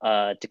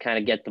to kind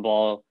of get the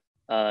ball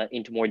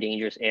into more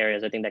dangerous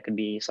areas, I think that could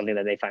be something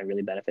that they find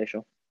really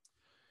beneficial.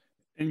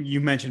 And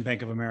you mentioned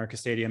Bank of America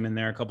Stadium in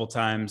there a couple of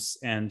times.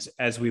 And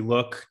as we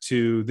look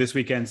to this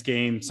weekend's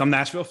game, some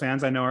Nashville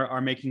fans I know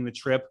are making the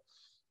trip.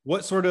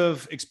 What sort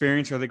of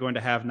experience are they going to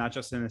have, not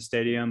just in the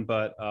stadium,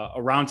 but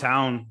around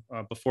town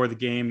before the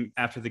game,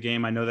 after the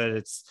game? I know that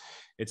it's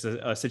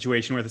a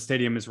situation where the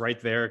stadium is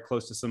right there,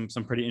 close to some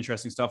pretty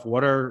interesting stuff.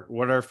 What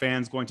are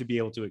fans going to be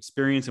able to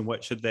experience, and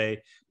what should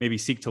they maybe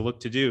seek to look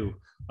to do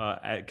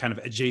kind of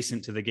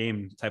adjacent to the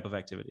game type of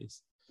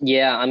activities?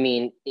 Yeah, I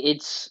mean,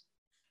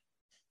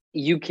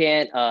 you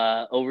can't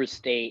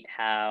overstate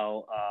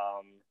how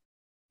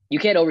you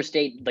can't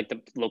overstate like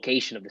the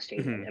location of the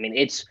stadium. I mean,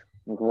 it's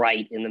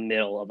right in the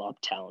middle of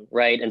Uptown,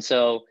 right? And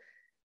so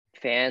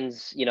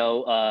fans,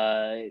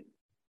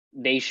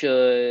 they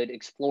should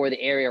explore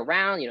the area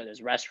around.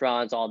 There's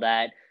restaurants, all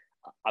that.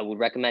 I would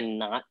recommend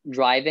not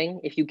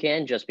driving if you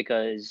can, just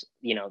because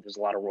there's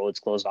a lot of roads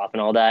closed off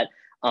and all that.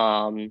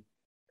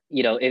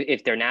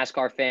 If they're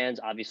NASCAR fans,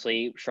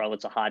 obviously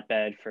Charlotte's a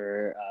hotbed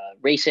for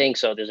racing,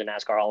 so there's a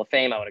NASCAR Hall of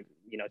Fame. I would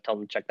tell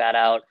them to check that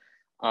out.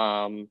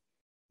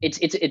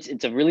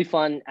 It's a really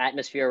fun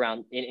atmosphere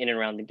around in and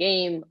around the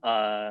game.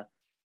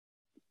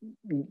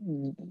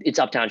 It's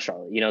Uptown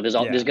Charlotte. There's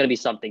going to be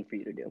something for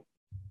you to do.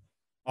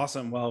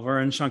 Awesome. Well,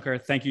 Varun Shankar,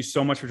 thank you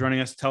so much for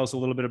joining us. Tell us a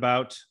little bit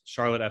about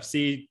Charlotte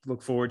FC.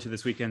 Look forward to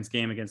this weekend's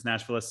game against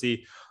Nashville SC.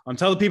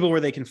 Tell the people where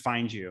they can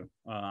find you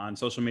on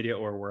social media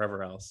or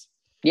wherever else.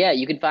 Yeah,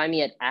 you can find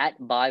me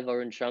at by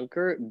Varun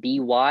Shankar,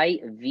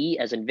 BYV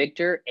as in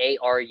Victor,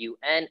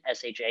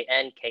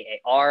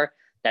 ARUNSHANKAR.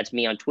 That's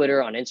me on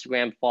Twitter, on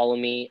Instagram. Follow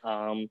me.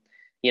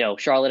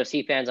 Charlotte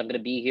FC fans, I'm going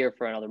to be here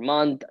for another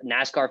month.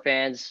 NASCAR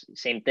fans,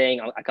 same thing.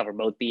 I cover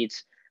both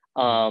beats.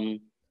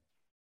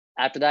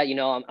 After that,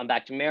 I'm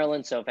back to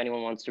Maryland. So if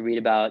anyone wants to read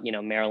about,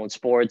 Maryland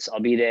sports, I'll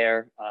be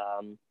there.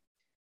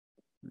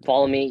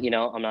 Follow me.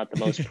 I'm not the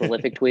most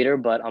prolific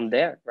tweeter, but I'm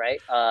there, right?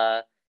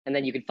 And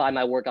then you can find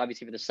my work,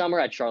 obviously, for the summer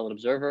at Charlotte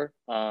Observer.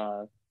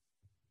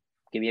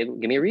 Give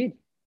me a read.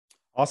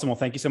 Awesome. Well,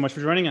 thank you so much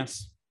for joining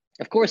us.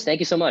 Of course. Thank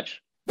you so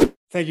much.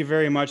 Thank you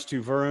very much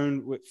to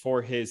Varun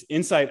for his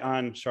insight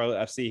on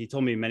Charlotte FC. He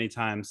told me many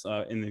times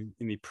in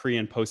the pre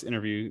and post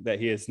interview that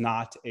he is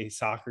not a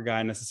soccer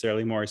guy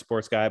necessarily, more a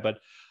sports guy. But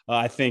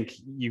I think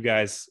you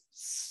guys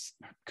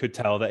could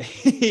tell that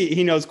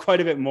he knows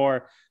quite a bit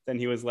more than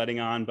he was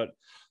letting on. But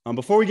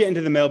before we get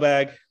into the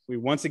mailbag, we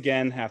once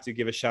again have to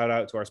give a shout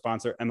out to our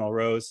sponsor, ML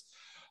Rose.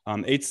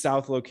 8th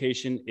South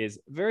location is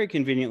very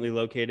conveniently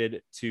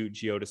located to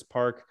Geodis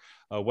Park.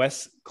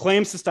 Wes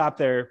claims to stop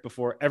there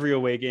before every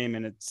away game,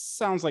 and it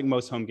sounds like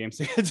most home games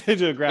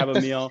to grab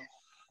a meal.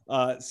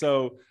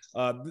 So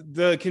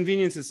the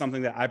convenience is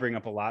something that I bring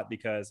up a lot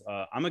because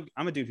I'm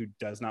a dude who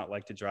does not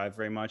like to drive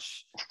very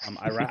much.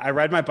 I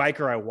ride my bike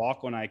or I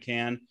walk when I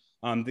can.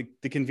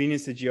 The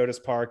convenience to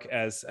Geodis Park,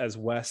 as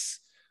Wes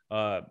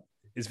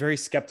is very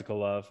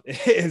skeptical of,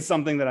 is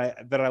something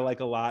that I like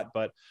a lot.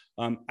 But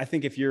I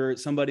think if you're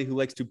somebody who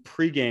likes to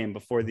pregame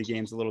before the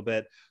games a little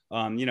bit,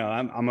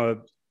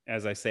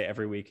 as I say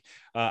every week,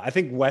 I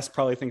think Wes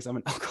probably thinks I'm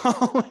an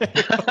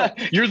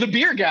alcoholic. You're the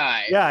beer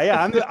guy.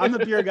 Yeah. I'm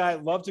the beer guy.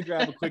 Love to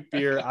grab a quick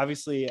beer,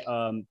 obviously,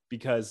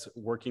 because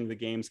working the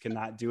games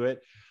cannot do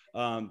it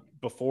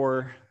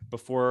before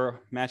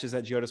matches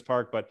at Geodis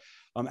Park. But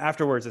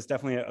afterwards, it's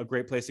definitely a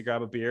great place to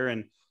grab a beer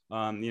and,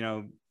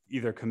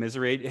 either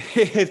commiserate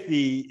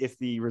if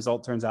the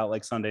result turns out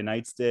like Sunday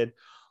nights did,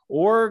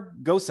 or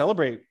go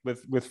celebrate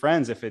with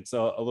friends if it's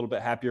a little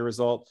bit happier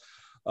result.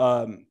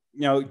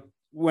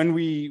 When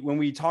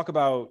we talk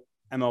about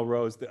ML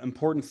Rose, the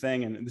important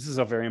thing, and this is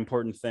a very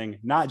important thing,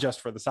 not just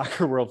for the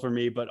soccer world for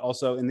me, but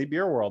also in the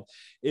beer world,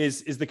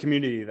 is the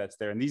community that's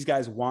there. And these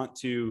guys want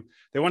to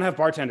have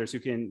bartenders who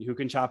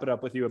can chop it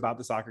up with you about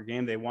the soccer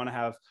game. They want to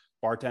have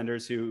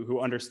bartenders who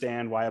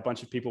understand why a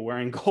bunch of people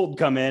wearing gold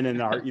come in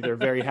and are either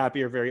very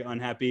happy or very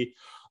unhappy.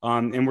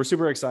 And we're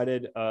super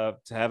excited to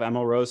have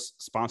ML Rose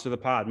sponsor the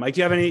pod. Mike,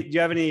 do you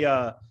have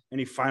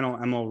any final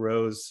ML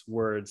Rose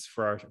words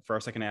for our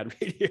second ad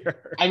read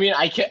here? I mean,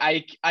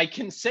 I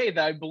can say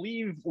that I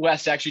believe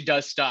Wes actually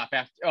does stop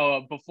after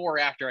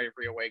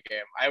every away game.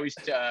 I always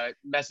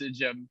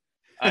message him,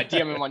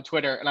 DM him on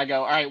Twitter, and I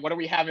go, all right, what are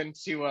we having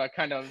to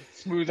kind of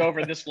smooth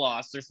over this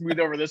loss or smooth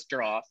over this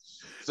draw?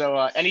 So,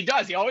 and he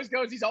does. He always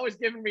goes. He's always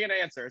giving me an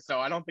answer. So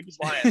I don't think he's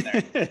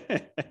lying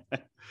there.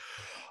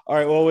 All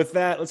right. Well, with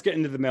that, let's get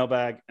into the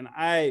mailbag. And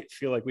I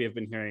feel like we have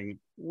been hearing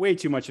way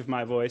too much of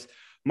my voice.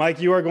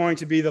 Mike, you are going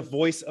to be the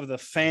voice of the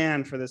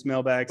fan for this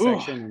mailbag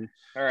section.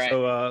 All right.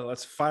 So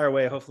let's fire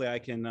away. Hopefully I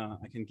can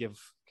give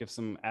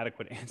some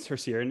adequate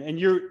answers here. And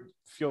you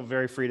feel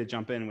very free to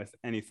jump in with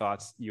any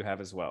thoughts you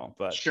have as well.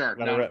 But sure,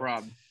 not a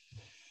problem.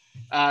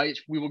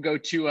 We will go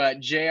to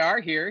JR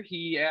here.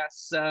 He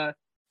asks,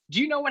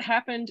 do you know what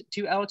happened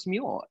to Alex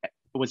Mule?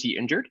 Was he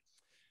injured?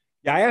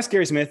 Yeah, I asked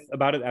Gary Smith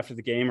about it after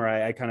the game, or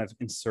I kind of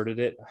inserted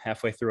it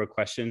halfway through a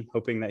question,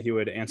 hoping that he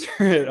would answer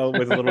it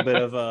with a little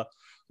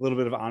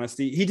bit of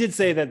honesty. He did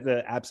say that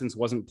the absence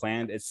wasn't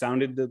planned. It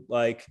sounded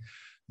like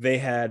they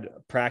had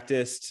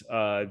practiced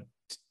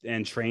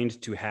and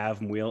trained to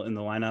have Mule in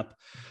the lineup.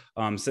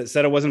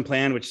 Said it wasn't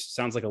planned, which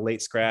sounds like a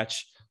late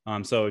scratch.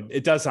 So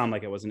it does sound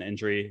like it was an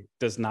injury.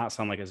 Does not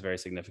sound like it's very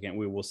significant.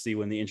 We will see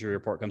when the injury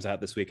report comes out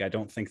this week. I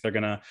don't think they're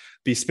going to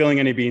be spilling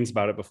any beans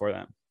about it before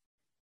then.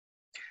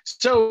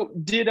 So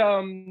did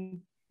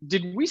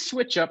we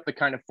switch up the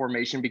kind of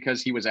formation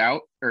because he was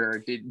out,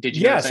 or did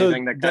you notice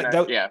anything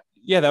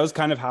that was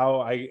kind of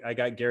how I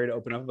got Gary to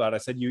open up about it. I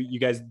said you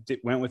guys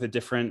went with a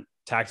different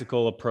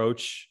tactical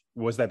approach.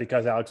 Was that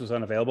because Alex was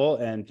unavailable?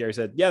 And Gary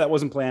said, yeah, that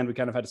wasn't planned. We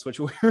kind of had to switch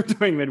what we were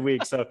doing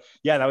midweek. So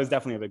yeah, that was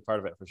definitely a big part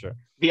of it for sure.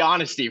 The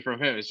honesty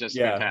from him is just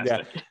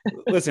fantastic. Yeah.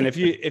 Listen, if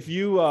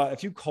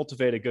you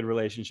cultivate a good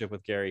relationship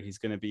with Gary, he's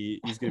gonna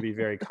be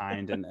very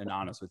kind and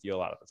honest with you a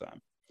lot of the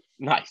time.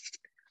 Nice.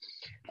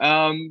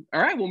 All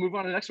right, we'll move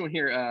on to the next one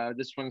here.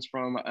 This one's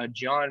from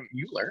John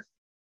Mueller.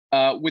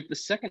 With the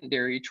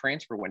secondary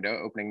transfer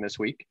window opening this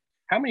week,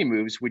 how many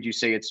moves would you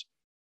say it's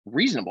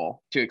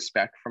reasonable to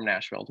expect from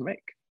Nashville to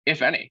make,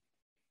 if any?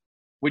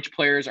 Which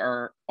players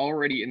are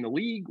already in the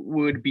league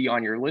would be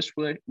on your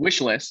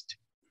wish list,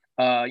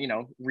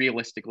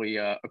 realistically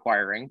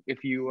acquiring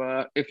if you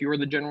were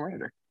the general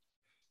manager?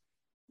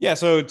 Yeah,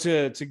 so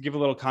to give a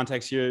little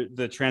context here,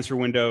 the transfer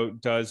window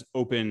does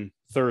open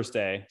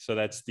Thursday. So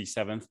that's the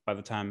 7th by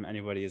the time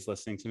anybody is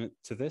listening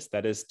to this.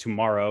 That is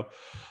tomorrow.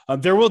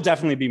 There will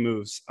definitely be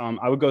moves.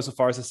 I would go so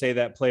far as to say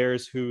that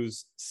players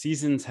whose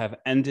seasons have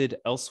ended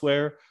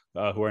elsewhere,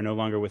 who are no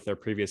longer with their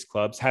previous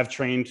clubs, have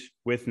trained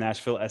with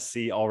Nashville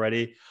SC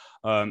already.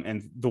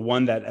 And the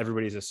one that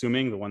everybody's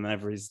assuming, the one that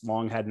everybody's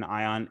long had an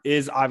eye on,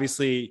 is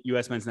obviously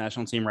U.S. men's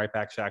national team right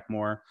back Shaq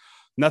Moore.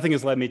 Nothing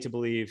has led me to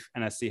believe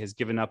NSC has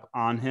given up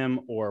on him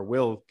or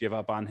will give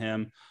up on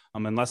him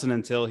unless and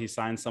until he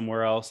signs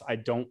somewhere else. I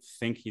don't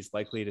think he's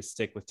likely to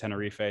stick with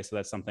Tenerife. So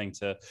that's something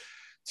to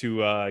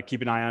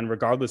keep an eye on,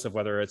 regardless of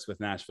whether it's with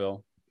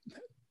Nashville.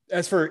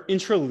 As for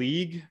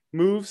intra-league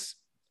moves,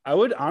 I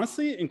would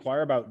honestly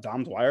inquire about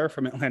Dom Dwyer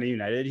from Atlanta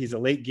United. He's a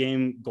late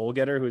game goal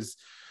getter who's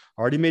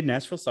already made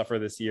Nashville suffer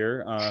this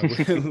year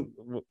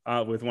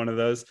with one of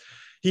those.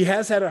 He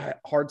has had a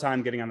hard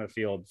time getting on the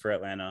field for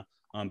Atlanta.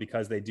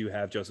 Because they do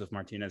have Joseph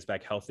Martinez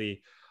back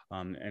healthy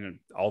and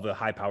all the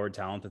high-powered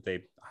talent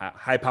that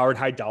high-powered,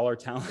 high-dollar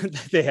talent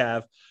that they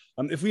have.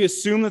 If we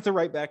assume that the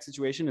right back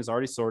situation is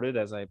already sorted,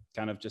 as I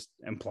kind of just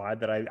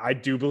implied that I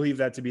do believe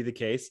that to be the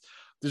case,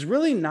 there's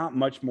really not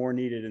much more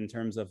needed in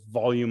terms of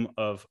volume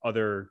of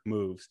other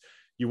moves.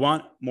 You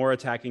want more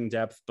attacking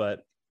depth,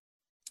 but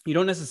you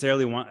don't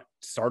necessarily want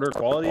starter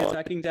quality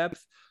attacking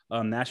depth.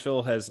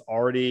 Nashville has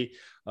already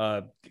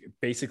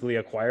basically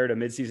acquired a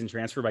midseason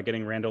transfer by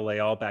getting Randall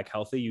Leal back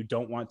healthy. You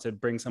don't want to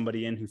bring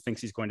somebody in who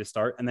thinks he's going to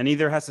start and then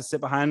either has to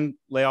sit behind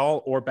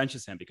Leal or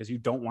benches him, because you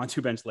don't want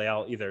to bench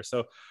Leal either.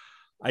 So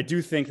I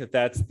do think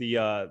that's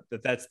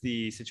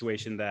the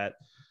situation that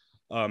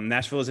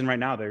Nashville is in right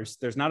now.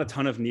 There's not a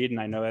ton of need, and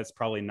I know that's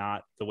probably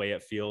not the way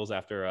it feels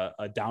after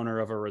a downer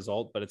of a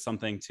result, but it's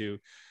something to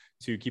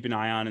keep an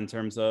eye on in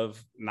terms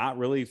of not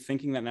really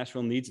thinking that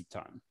Nashville needs a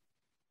ton.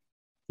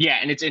 Yeah,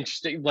 and it's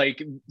interesting,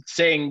 like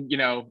saying,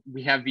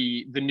 we have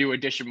the new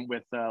addition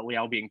with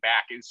Leal being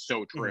back is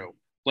so true. Mm-hmm.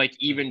 Like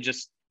even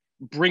just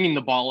bringing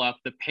the ball up,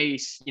 the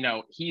pace,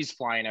 he's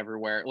flying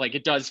everywhere. Like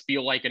it does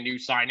feel like a new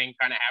signing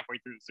kind of halfway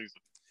through the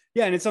season.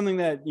 Yeah, and it's something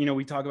that,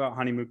 we talk about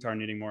Hani Mukhtar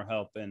needing more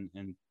help,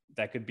 and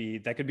that could be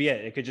it.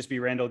 It could just be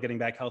Randall getting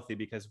back healthy,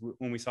 because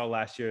when we saw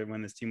last year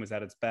when this team was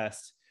at its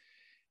best,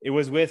 it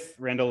was with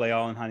Randall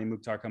Leal and Hani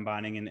Mukhtar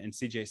combining, and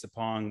CJ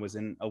Sapong was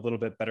in a little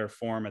bit better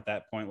form at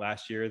that point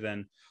last year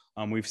than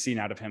we've seen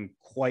out of him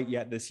quite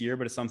yet this year.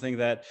 But it's something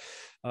that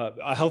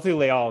a healthy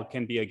Leal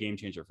can be a game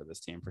changer for this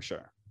team for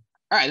sure.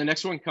 All right, the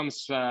next one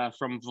comes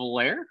from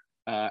Valer.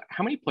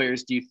 How many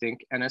players do you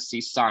think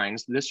NSC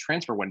signs this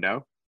transfer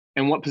window,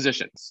 and what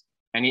positions?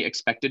 Any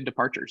expected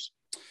departures?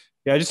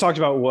 Yeah, I just talked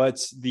about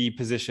what the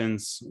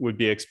positions would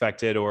be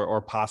expected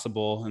or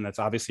possible, and that's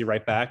obviously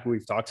right back.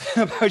 We've talked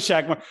about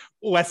Shaq Moore.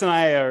 Wes and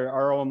I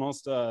are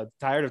almost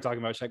tired of talking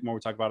about Shaq Moore. We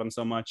talk about him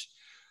so much.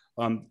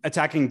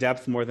 Attacking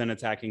depth more than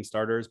attacking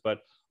starters, but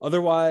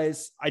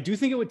otherwise, I do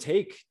think it would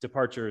take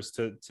departures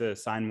to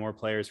sign more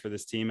players for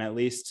this team, at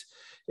least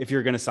if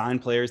you're going to sign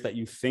players that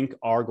you think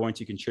are going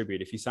to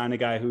contribute. If you sign a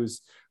guy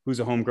who's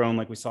a homegrown,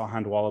 like we saw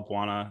Handwalla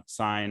Bwana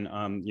sign,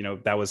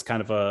 that was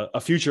kind of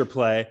a future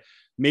play.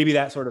 Maybe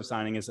that sort of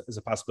signing is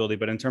a possibility.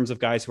 But in terms of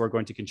guys who are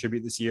going to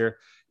contribute this year,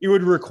 it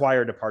would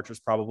require departures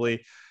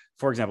probably.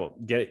 For example,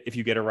 if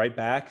you get a right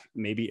back,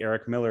 maybe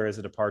Eric Miller is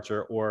a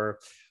departure, or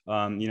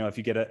if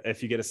you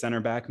get a center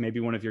back, maybe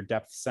one of your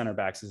depth center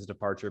backs is a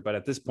departure. But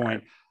at this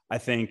point, I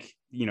think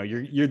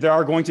there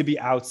are going to be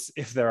outs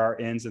if there are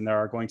ins, and there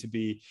are going to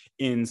be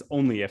ins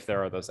only if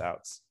there are those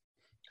outs.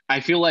 I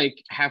feel like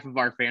half of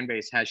our fan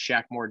base has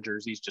Shaq Moore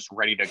jerseys just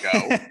ready to go.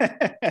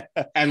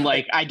 And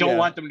I don't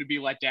want them to be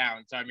let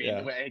down. So,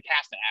 it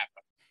has to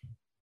happen.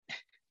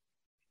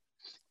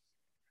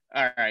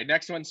 All right.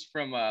 Next one's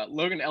from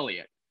Logan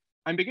Elliott.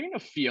 I'm beginning to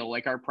feel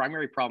like our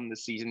primary problem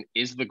this season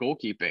is the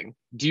goalkeeping.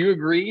 Do you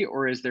agree,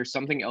 or is there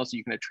something else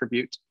you can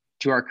attribute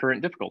to our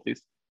current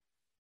difficulties?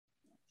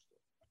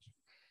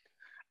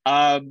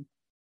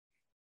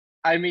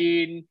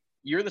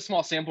 You're the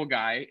small sample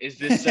guy. Is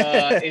this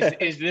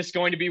is this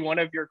going to be one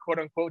of your quote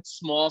unquote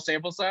small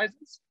sample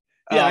sizes?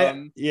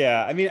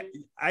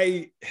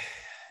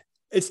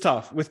 It's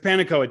tough. With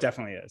Panico, it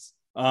definitely is.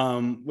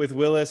 With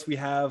Willis, we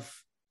have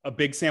a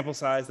big sample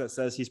size that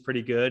says he's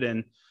pretty good,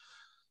 and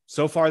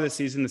so far this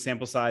season, the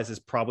sample size is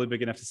probably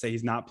big enough to say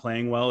he's not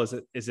playing well. Is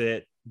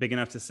it big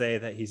enough to say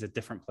that he's a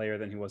different player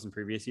than he was in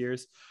previous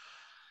years?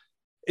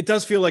 It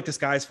does feel like the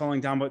sky is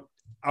falling down, but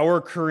our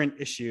current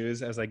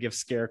issues, as I give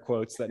scare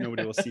quotes that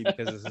nobody will see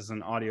because this is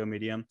an audio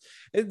medium,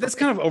 that's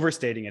kind of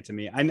overstating it to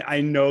me.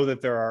 I know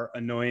that there are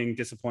annoying,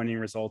 disappointing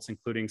results,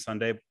 including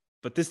Sunday,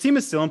 but this team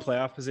is still in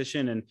playoff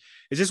position, and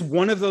it's just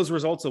one of those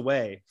results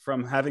away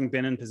from having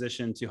been in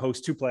position to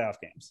host 2 playoff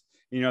games.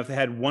 If they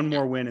had one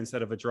more win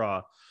instead of a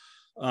draw.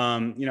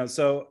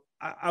 So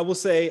I will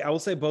say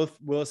both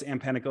Willis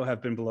and Panico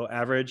have been below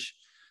average.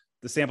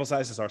 The sample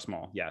sizes are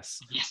small.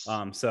 Yes.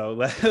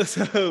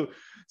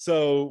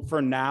 So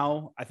for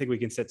now, I think we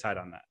can sit tight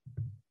on that.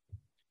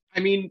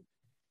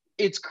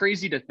 It's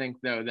crazy to think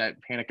though that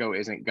Panico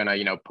isn't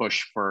gonna,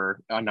 push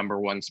for a number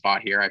 1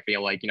 spot here. I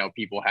feel like,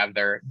 people have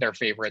their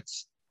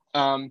favorites.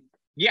 I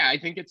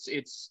think it's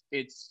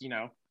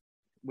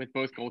with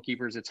both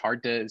goalkeepers, it's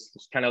hard to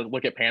kind of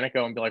look at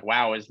Panico and be like,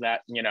 wow, is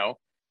that,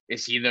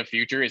 is he the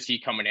future? Is he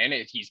coming in?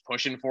 Is he's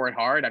pushing for it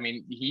hard?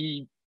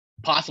 He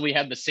possibly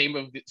had the save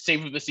of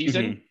the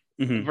season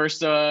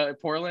versus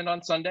Portland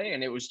on Sunday,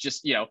 and it was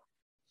just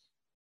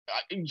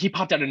he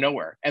popped out of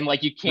nowhere, and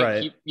you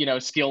can't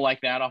keep skill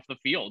like that off the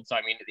field. So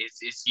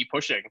is he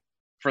pushing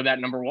for that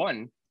number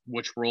 1?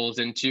 Which rolls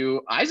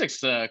into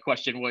Isaac's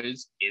question: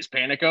 is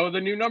Panico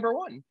the new number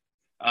 1?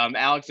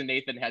 Alex and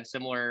Nathan had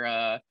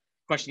similar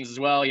questions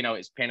as well.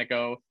 Is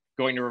Panico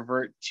going to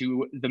revert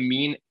to the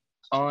mean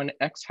on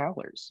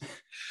ex-Howlers?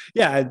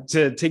 Yeah,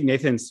 to take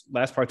Nathan's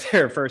last part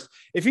there first,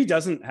 if he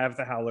doesn't have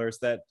the Howlers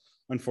that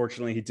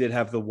unfortunately he did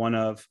have the one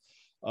of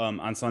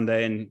on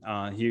Sunday, and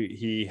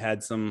he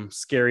had some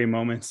scary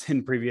moments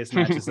in previous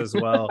matches as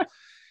well.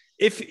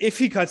 If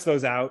he cuts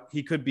those out,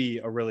 he could be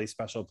a really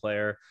special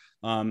player.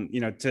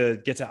 To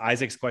get to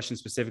Isaac's question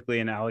specifically,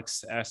 and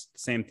Alex asked the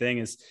same thing,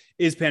 is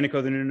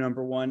Panico the new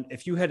number 1?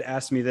 If you had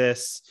asked me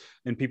this,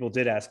 and people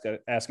did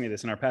ask me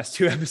this in our past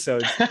 2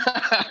 episodes,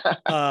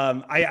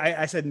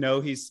 I said no.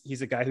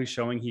 He's a guy who's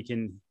showing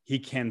he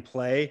can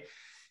play,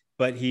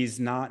 but he's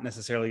not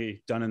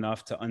necessarily done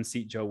enough to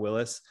unseat Joe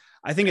Willis.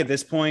 I think at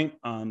this point,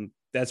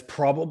 that's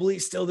probably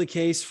still the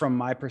case from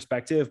my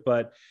perspective,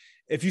 but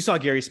if you saw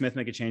Gary Smith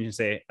make a change and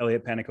say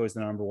Elliot Panico is the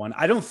number 1,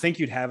 I don't think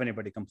you'd have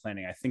anybody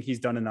complaining. I think he's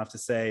done enough to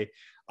say,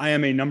 I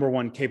am a number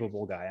 1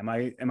 capable guy. Am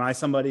I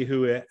somebody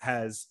who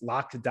has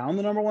locked down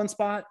the number 1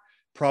 spot?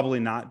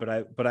 Probably not,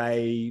 but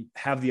I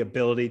have the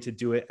ability to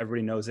do it.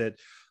 Everybody knows it.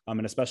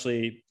 And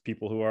especially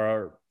people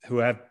who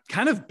have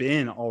kind of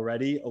been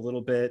already a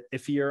little bit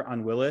iffier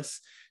on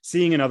Willis,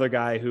 seeing another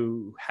guy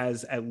who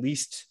has at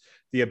least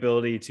the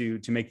ability to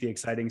make the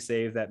exciting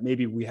save that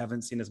maybe we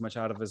haven't seen as much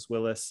out of as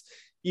Willis,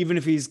 even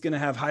if he's going to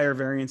have higher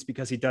variance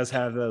because he does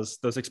have those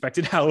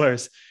expected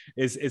Howlers,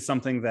 is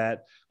something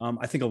that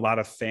I think a lot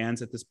of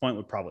fans at this point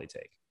would probably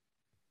take.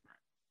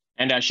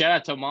 And shout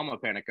out to Mama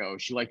Panico.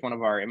 She liked one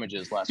of our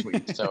images last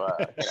week. So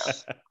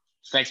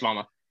thanks,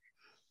 Mama.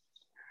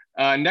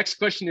 Next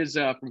question is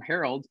from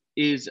Harold.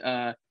 Is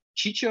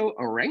Chicho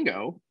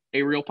Arango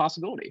a real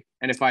possibility.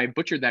 And if I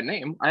butchered that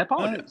name, I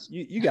apologize.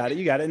 You got it.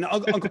 You got it. And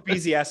Uncle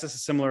Beezy asked us a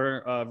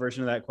similar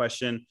version of that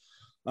question.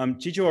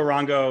 Chicho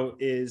Arango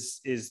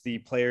is the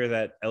player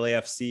that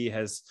LAFC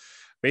has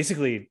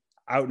basically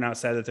out and out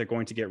said that they're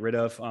going to get rid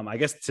of. I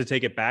guess to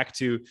take it back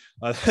to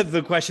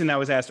the question that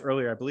was asked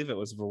earlier, I believe it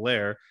was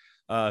Valer.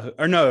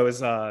 Or no, it was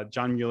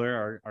John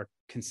Mueller, our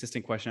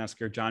consistent question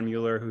asker, John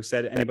Mueller, who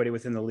said anybody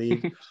within the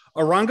league.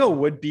 Arango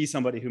would be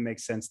somebody who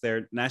makes sense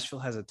there. Nashville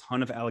has a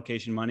ton of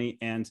allocation money,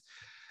 and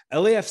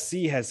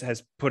LAFC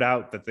has put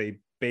out that they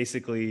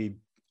basically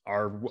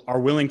are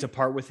willing to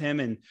part with him.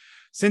 And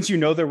since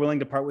they're willing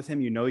to part with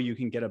him, you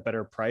can get a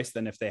better price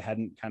than if they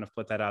hadn't kind of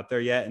put that out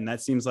there yet. And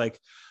that seems like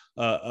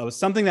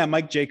something that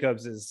Mike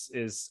Jacobs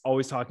is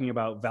always talking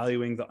about,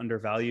 valuing the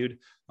undervalued.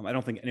 I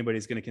don't think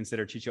anybody's going to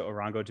consider Chicho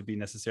Arango to be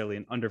necessarily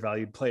an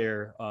undervalued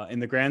player in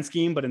the grand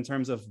scheme, but in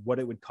terms of what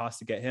it would cost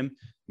to get him,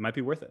 it might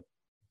be worth it.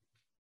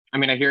 I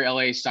mean, I hear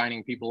LA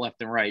signing people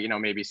left and right,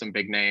 maybe some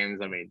big names.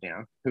 I mean,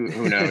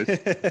 who knows?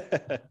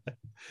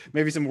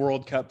 Maybe some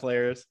World Cup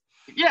players.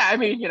 Yeah, I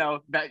mean,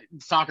 that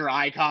soccer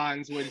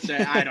icons would say,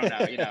 I don't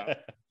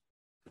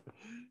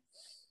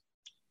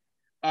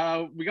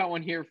know, we got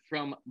one here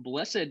from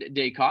Blessed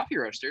Day Coffee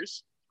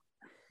Roasters.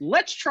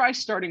 Let's try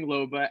starting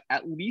Loba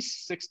at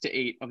least 6 to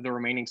 8 of the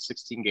remaining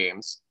 16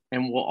 games,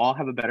 and we'll all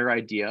have a better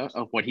idea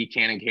of what he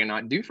can and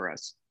cannot do for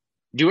us.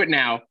 Do it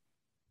now,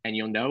 and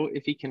you'll know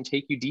if he can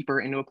take you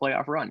deeper into a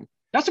playoff run.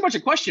 Not so much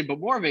a question, but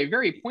more of a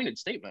very pointed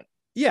statement.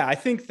 Yeah, I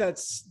think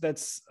that's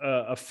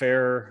a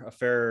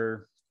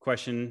fair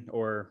question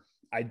or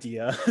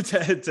idea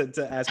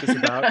to ask us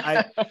about.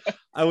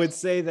 I would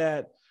say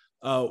that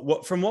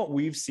from what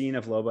we've seen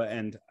of Loba,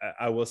 and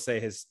I will say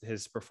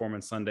his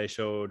performance Sunday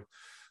showed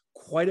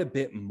quite a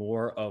bit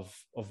more of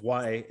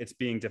why it's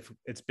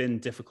been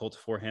difficult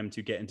for him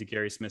to get into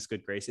Gary Smith's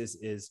good graces.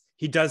 Is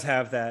he does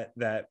have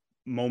that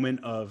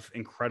moment of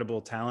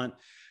incredible talent,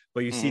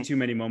 but you see too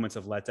many moments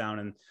of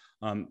letdown.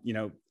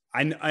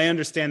 And I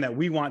understand that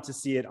we want to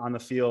see it on the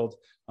field.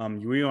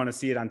 We want to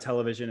see it on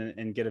television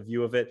and get a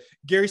view of it.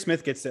 Gary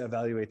Smith gets to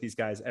evaluate these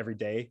guys every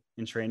day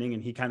in training,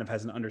 and he kind of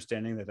has an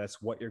understanding that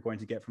that's what you're going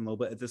to get from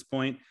Loba at this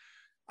point.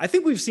 I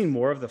think we've seen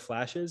more of the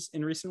flashes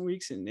in recent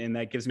weeks, and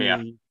that gives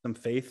me some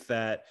faith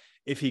that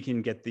if he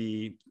can get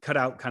cut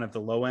out kind of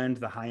the low end,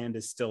 the high end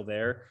is still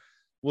there.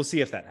 We'll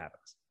see if that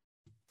happens.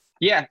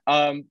 Yeah.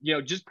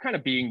 Just kind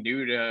of being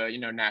new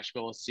to,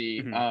 Nashville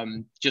SC,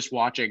 just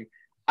watching,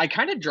 I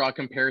kind of draw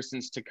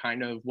comparisons to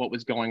kind of what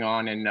was going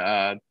on in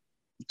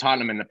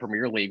Tottenham in the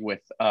Premier League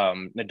with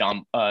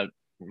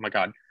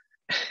Ndamukong.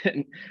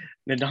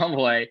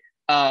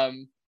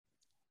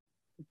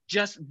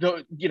 Just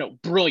the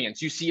brilliance.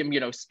 You see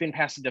him spin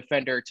past the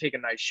defender, take a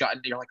nice shot,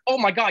 and you're like, oh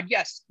my god,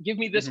 yes, give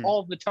me this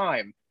all the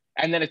time.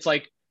 And then it's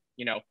like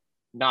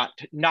not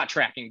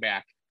tracking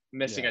back,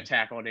 missing a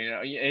tackle.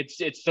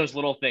 It's those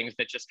little things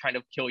that just kind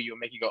of kill you and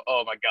make you go,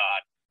 oh my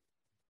god.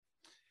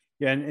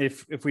 Yeah, and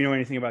if we know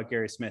anything about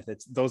Gary Smith,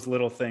 it's those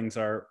little things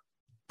are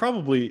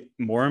probably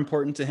more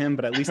important to him,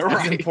 but at least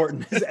as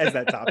important as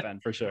that top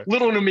end for sure.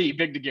 Little to me,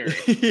 big to Gary.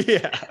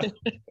 Yeah.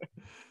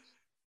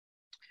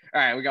 All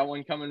right, we got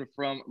one coming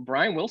from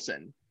Brian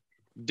Wilson.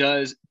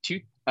 Does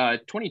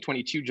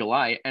 2022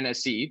 July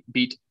NSC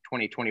beat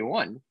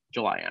 2021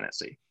 July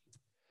NSC?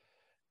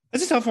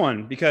 That's a tough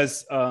one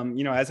because,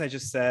 as I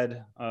just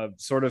said,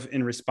 sort of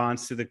in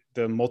response to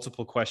the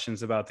multiple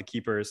questions about the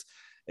keepers,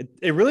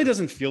 it really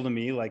doesn't feel to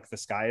me like the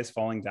sky is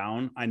falling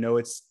down. I know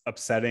it's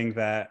upsetting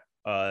that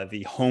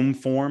the home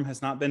form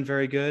has not been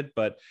very good,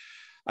 but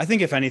I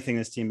think if anything,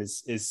 this team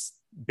is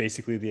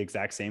basically the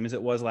exact same as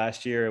it was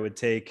last year. It would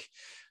take,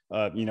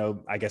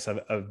 I guess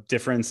a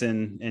difference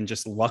in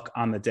just luck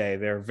on the day.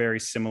 They're very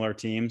similar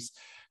teams.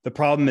 The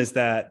problem is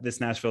that this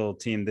Nashville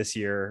team this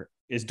year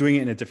is doing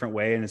it in a different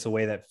way, and it's a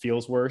way that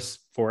feels worse.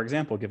 For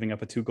example, giving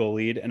up a 2-goal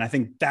lead. And I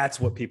think that's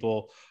what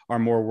people are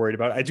more worried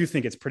about. I do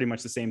think it's pretty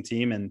much the same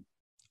team, and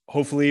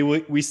hopefully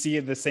we see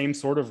the same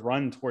sort of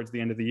run towards the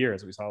end of the year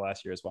as we saw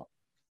last year as well.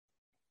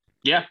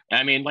 Yeah.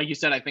 I mean, like you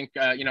said, I think,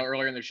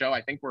 earlier in the show,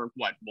 I think we're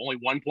only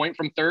 1 point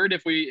from third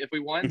if we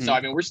won. So,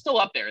 I mean, we're still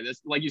up there.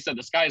 This, like you said,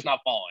 the sky is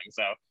not falling.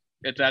 So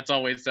that's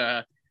always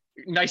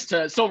nice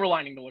silver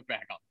lining to look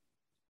back on.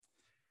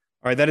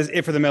 All right. That is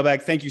it for the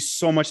mailbag. Thank you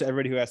so much to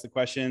everybody who asked the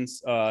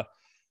questions.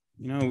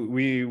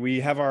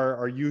 We have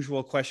our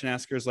usual question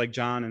askers like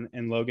John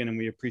and Logan, and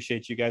we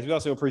appreciate you guys. We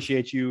also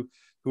appreciate you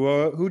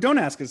who don't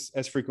ask us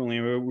as frequently.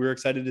 We're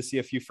excited to see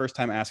a few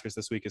first-time askers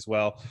this week as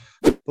well.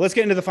 But let's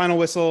get into the final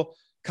whistle.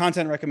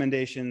 Content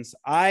recommendations.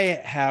 I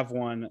have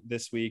one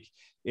this week.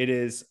 It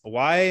is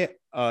Why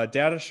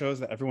Data Shows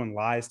That Everyone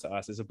Lies to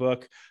Us. Is a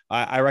book.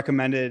 I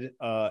recommended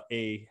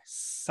a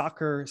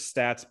soccer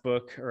stats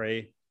book, or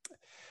a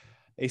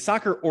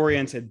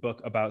soccer-oriented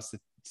book about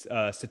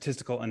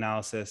statistical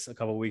analysis a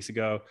couple of weeks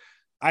ago.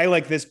 I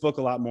like this book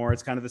a lot more.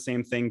 It's kind of the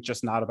same thing,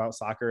 just not about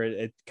soccer.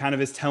 It kind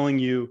of is telling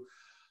you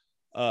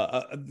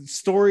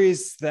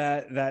stories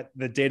that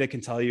the data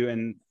can tell you.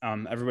 And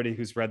everybody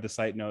who's read the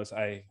site knows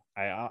I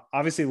I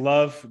obviously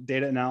love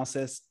data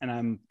analysis, and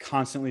I'm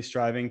constantly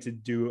striving to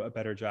do a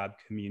better job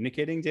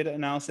communicating data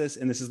analysis.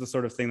 And this is the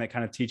sort of thing that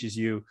kind of teaches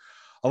you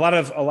a lot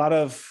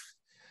of,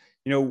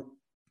 you know,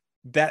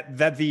 that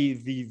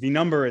the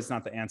number is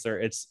not the answer.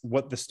 It's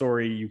what the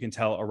story you can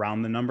tell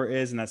around the number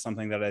is. And that's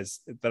something that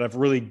I've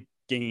really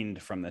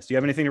gained from this. Do you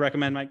have anything to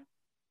recommend, Mike?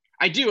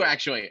 I do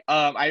actually.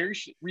 I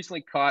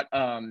recently caught,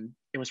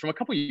 it was from a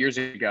couple of years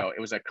ago.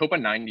 It was a Copa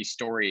 90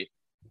 story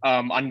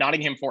on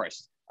Nottingham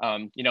Forest.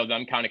 You know,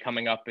 them kind of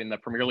coming up in the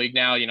Premier League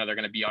now. You know, they're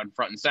going to be on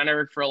front and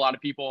center for a lot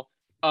of people.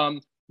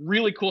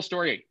 Really cool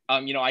story.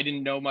 You know, I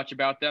didn't know much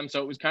about them,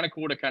 so it was kind of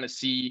cool to kind of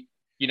see,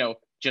 you know,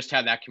 just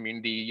how that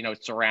community, you know,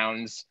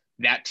 surrounds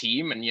that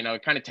team, and you know,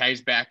 it kind of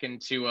ties back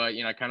into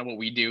you know, kind of what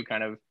we do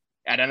kind of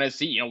at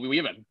NSC. You know, we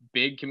have a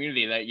big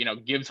community that, you know,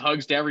 gives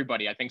hugs to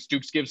everybody. I think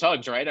Stoops gives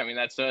hugs, right? I mean,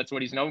 that's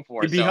what he's known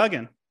for. He'd be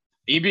hugging.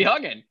 He'd be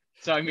hugging.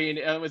 So I mean,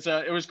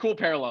 it was cool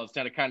parallels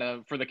to kind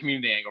of for the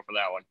community angle for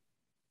that one.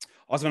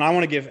 Awesome. And I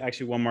want to give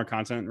actually one more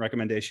content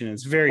recommendation.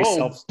 It's very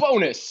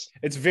bonus.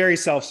 It's very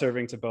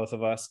self-serving to both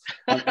of us.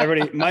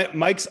 Everybody,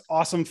 Mike's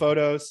awesome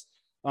photos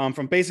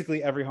from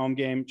basically every home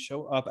game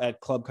show up at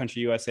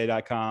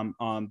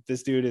clubcountryusa.com.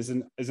 This dude is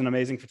an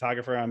amazing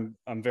photographer.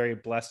 I'm very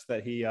blessed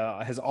that he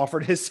has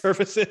offered his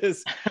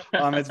services.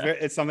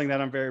 It's something that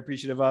I'm very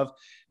appreciative of.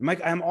 Mike,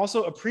 I'm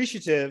also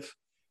appreciative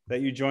that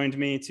you joined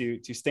me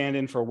to stand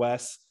in for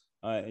Wes.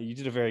 You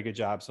did a very good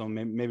job. So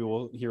maybe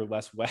we'll hear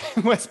less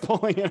Wes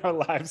Bowling in our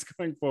lives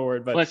going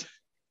forward. But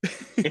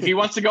if he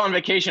wants to go on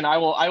vacation, I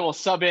will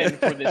sub in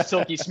for the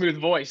silky smooth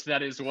voice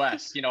that is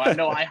Wes. You know, I'm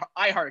no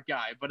iHeart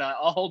guy, but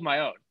I'll hold my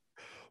own.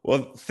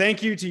 Well,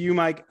 thank you to you,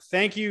 Mike.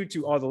 Thank you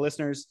to all the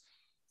listeners.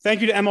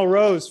 Thank you to ML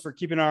Rose for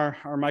keeping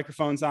our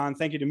microphones on.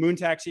 Thank you to Moon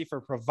Taxi for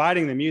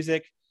providing the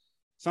music.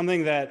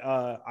 Something that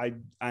I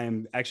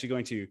am actually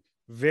going to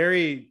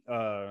very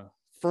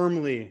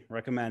firmly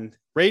recommend.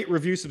 Rate,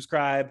 review,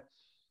 subscribe.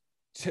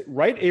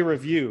 Write a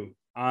review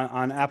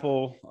on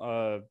Apple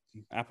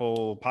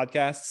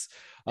Podcasts.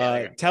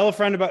 Tell a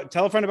friend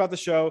about the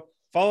show.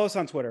 Follow us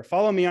on Twitter.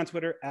 Follow me on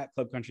Twitter at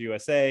Club Country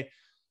USA.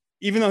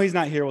 Even though he's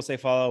not here, we'll say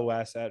follow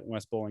Wes at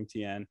Wes Bowling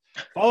TN.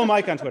 Follow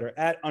Mike on Twitter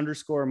at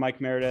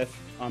 _Mike Meredith.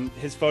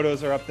 His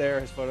photos are up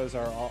there. His photos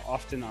are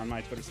often on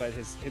my Twitter site.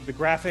 The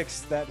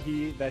graphics that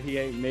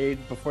he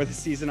made before the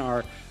season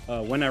are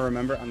When I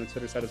Remember on the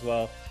Twitter site as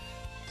well.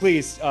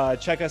 Please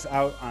check us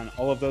out on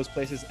all of those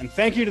places. And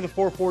thank you to the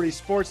 440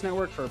 Sports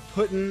Network for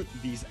putting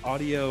these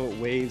audio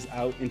waves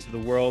out into the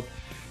world.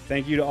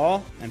 Thank you to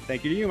all, and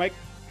thank you to you, Mike.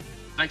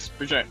 Thanks.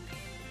 Appreciate it.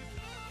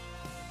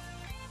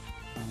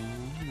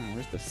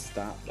 Where's the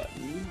stop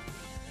button?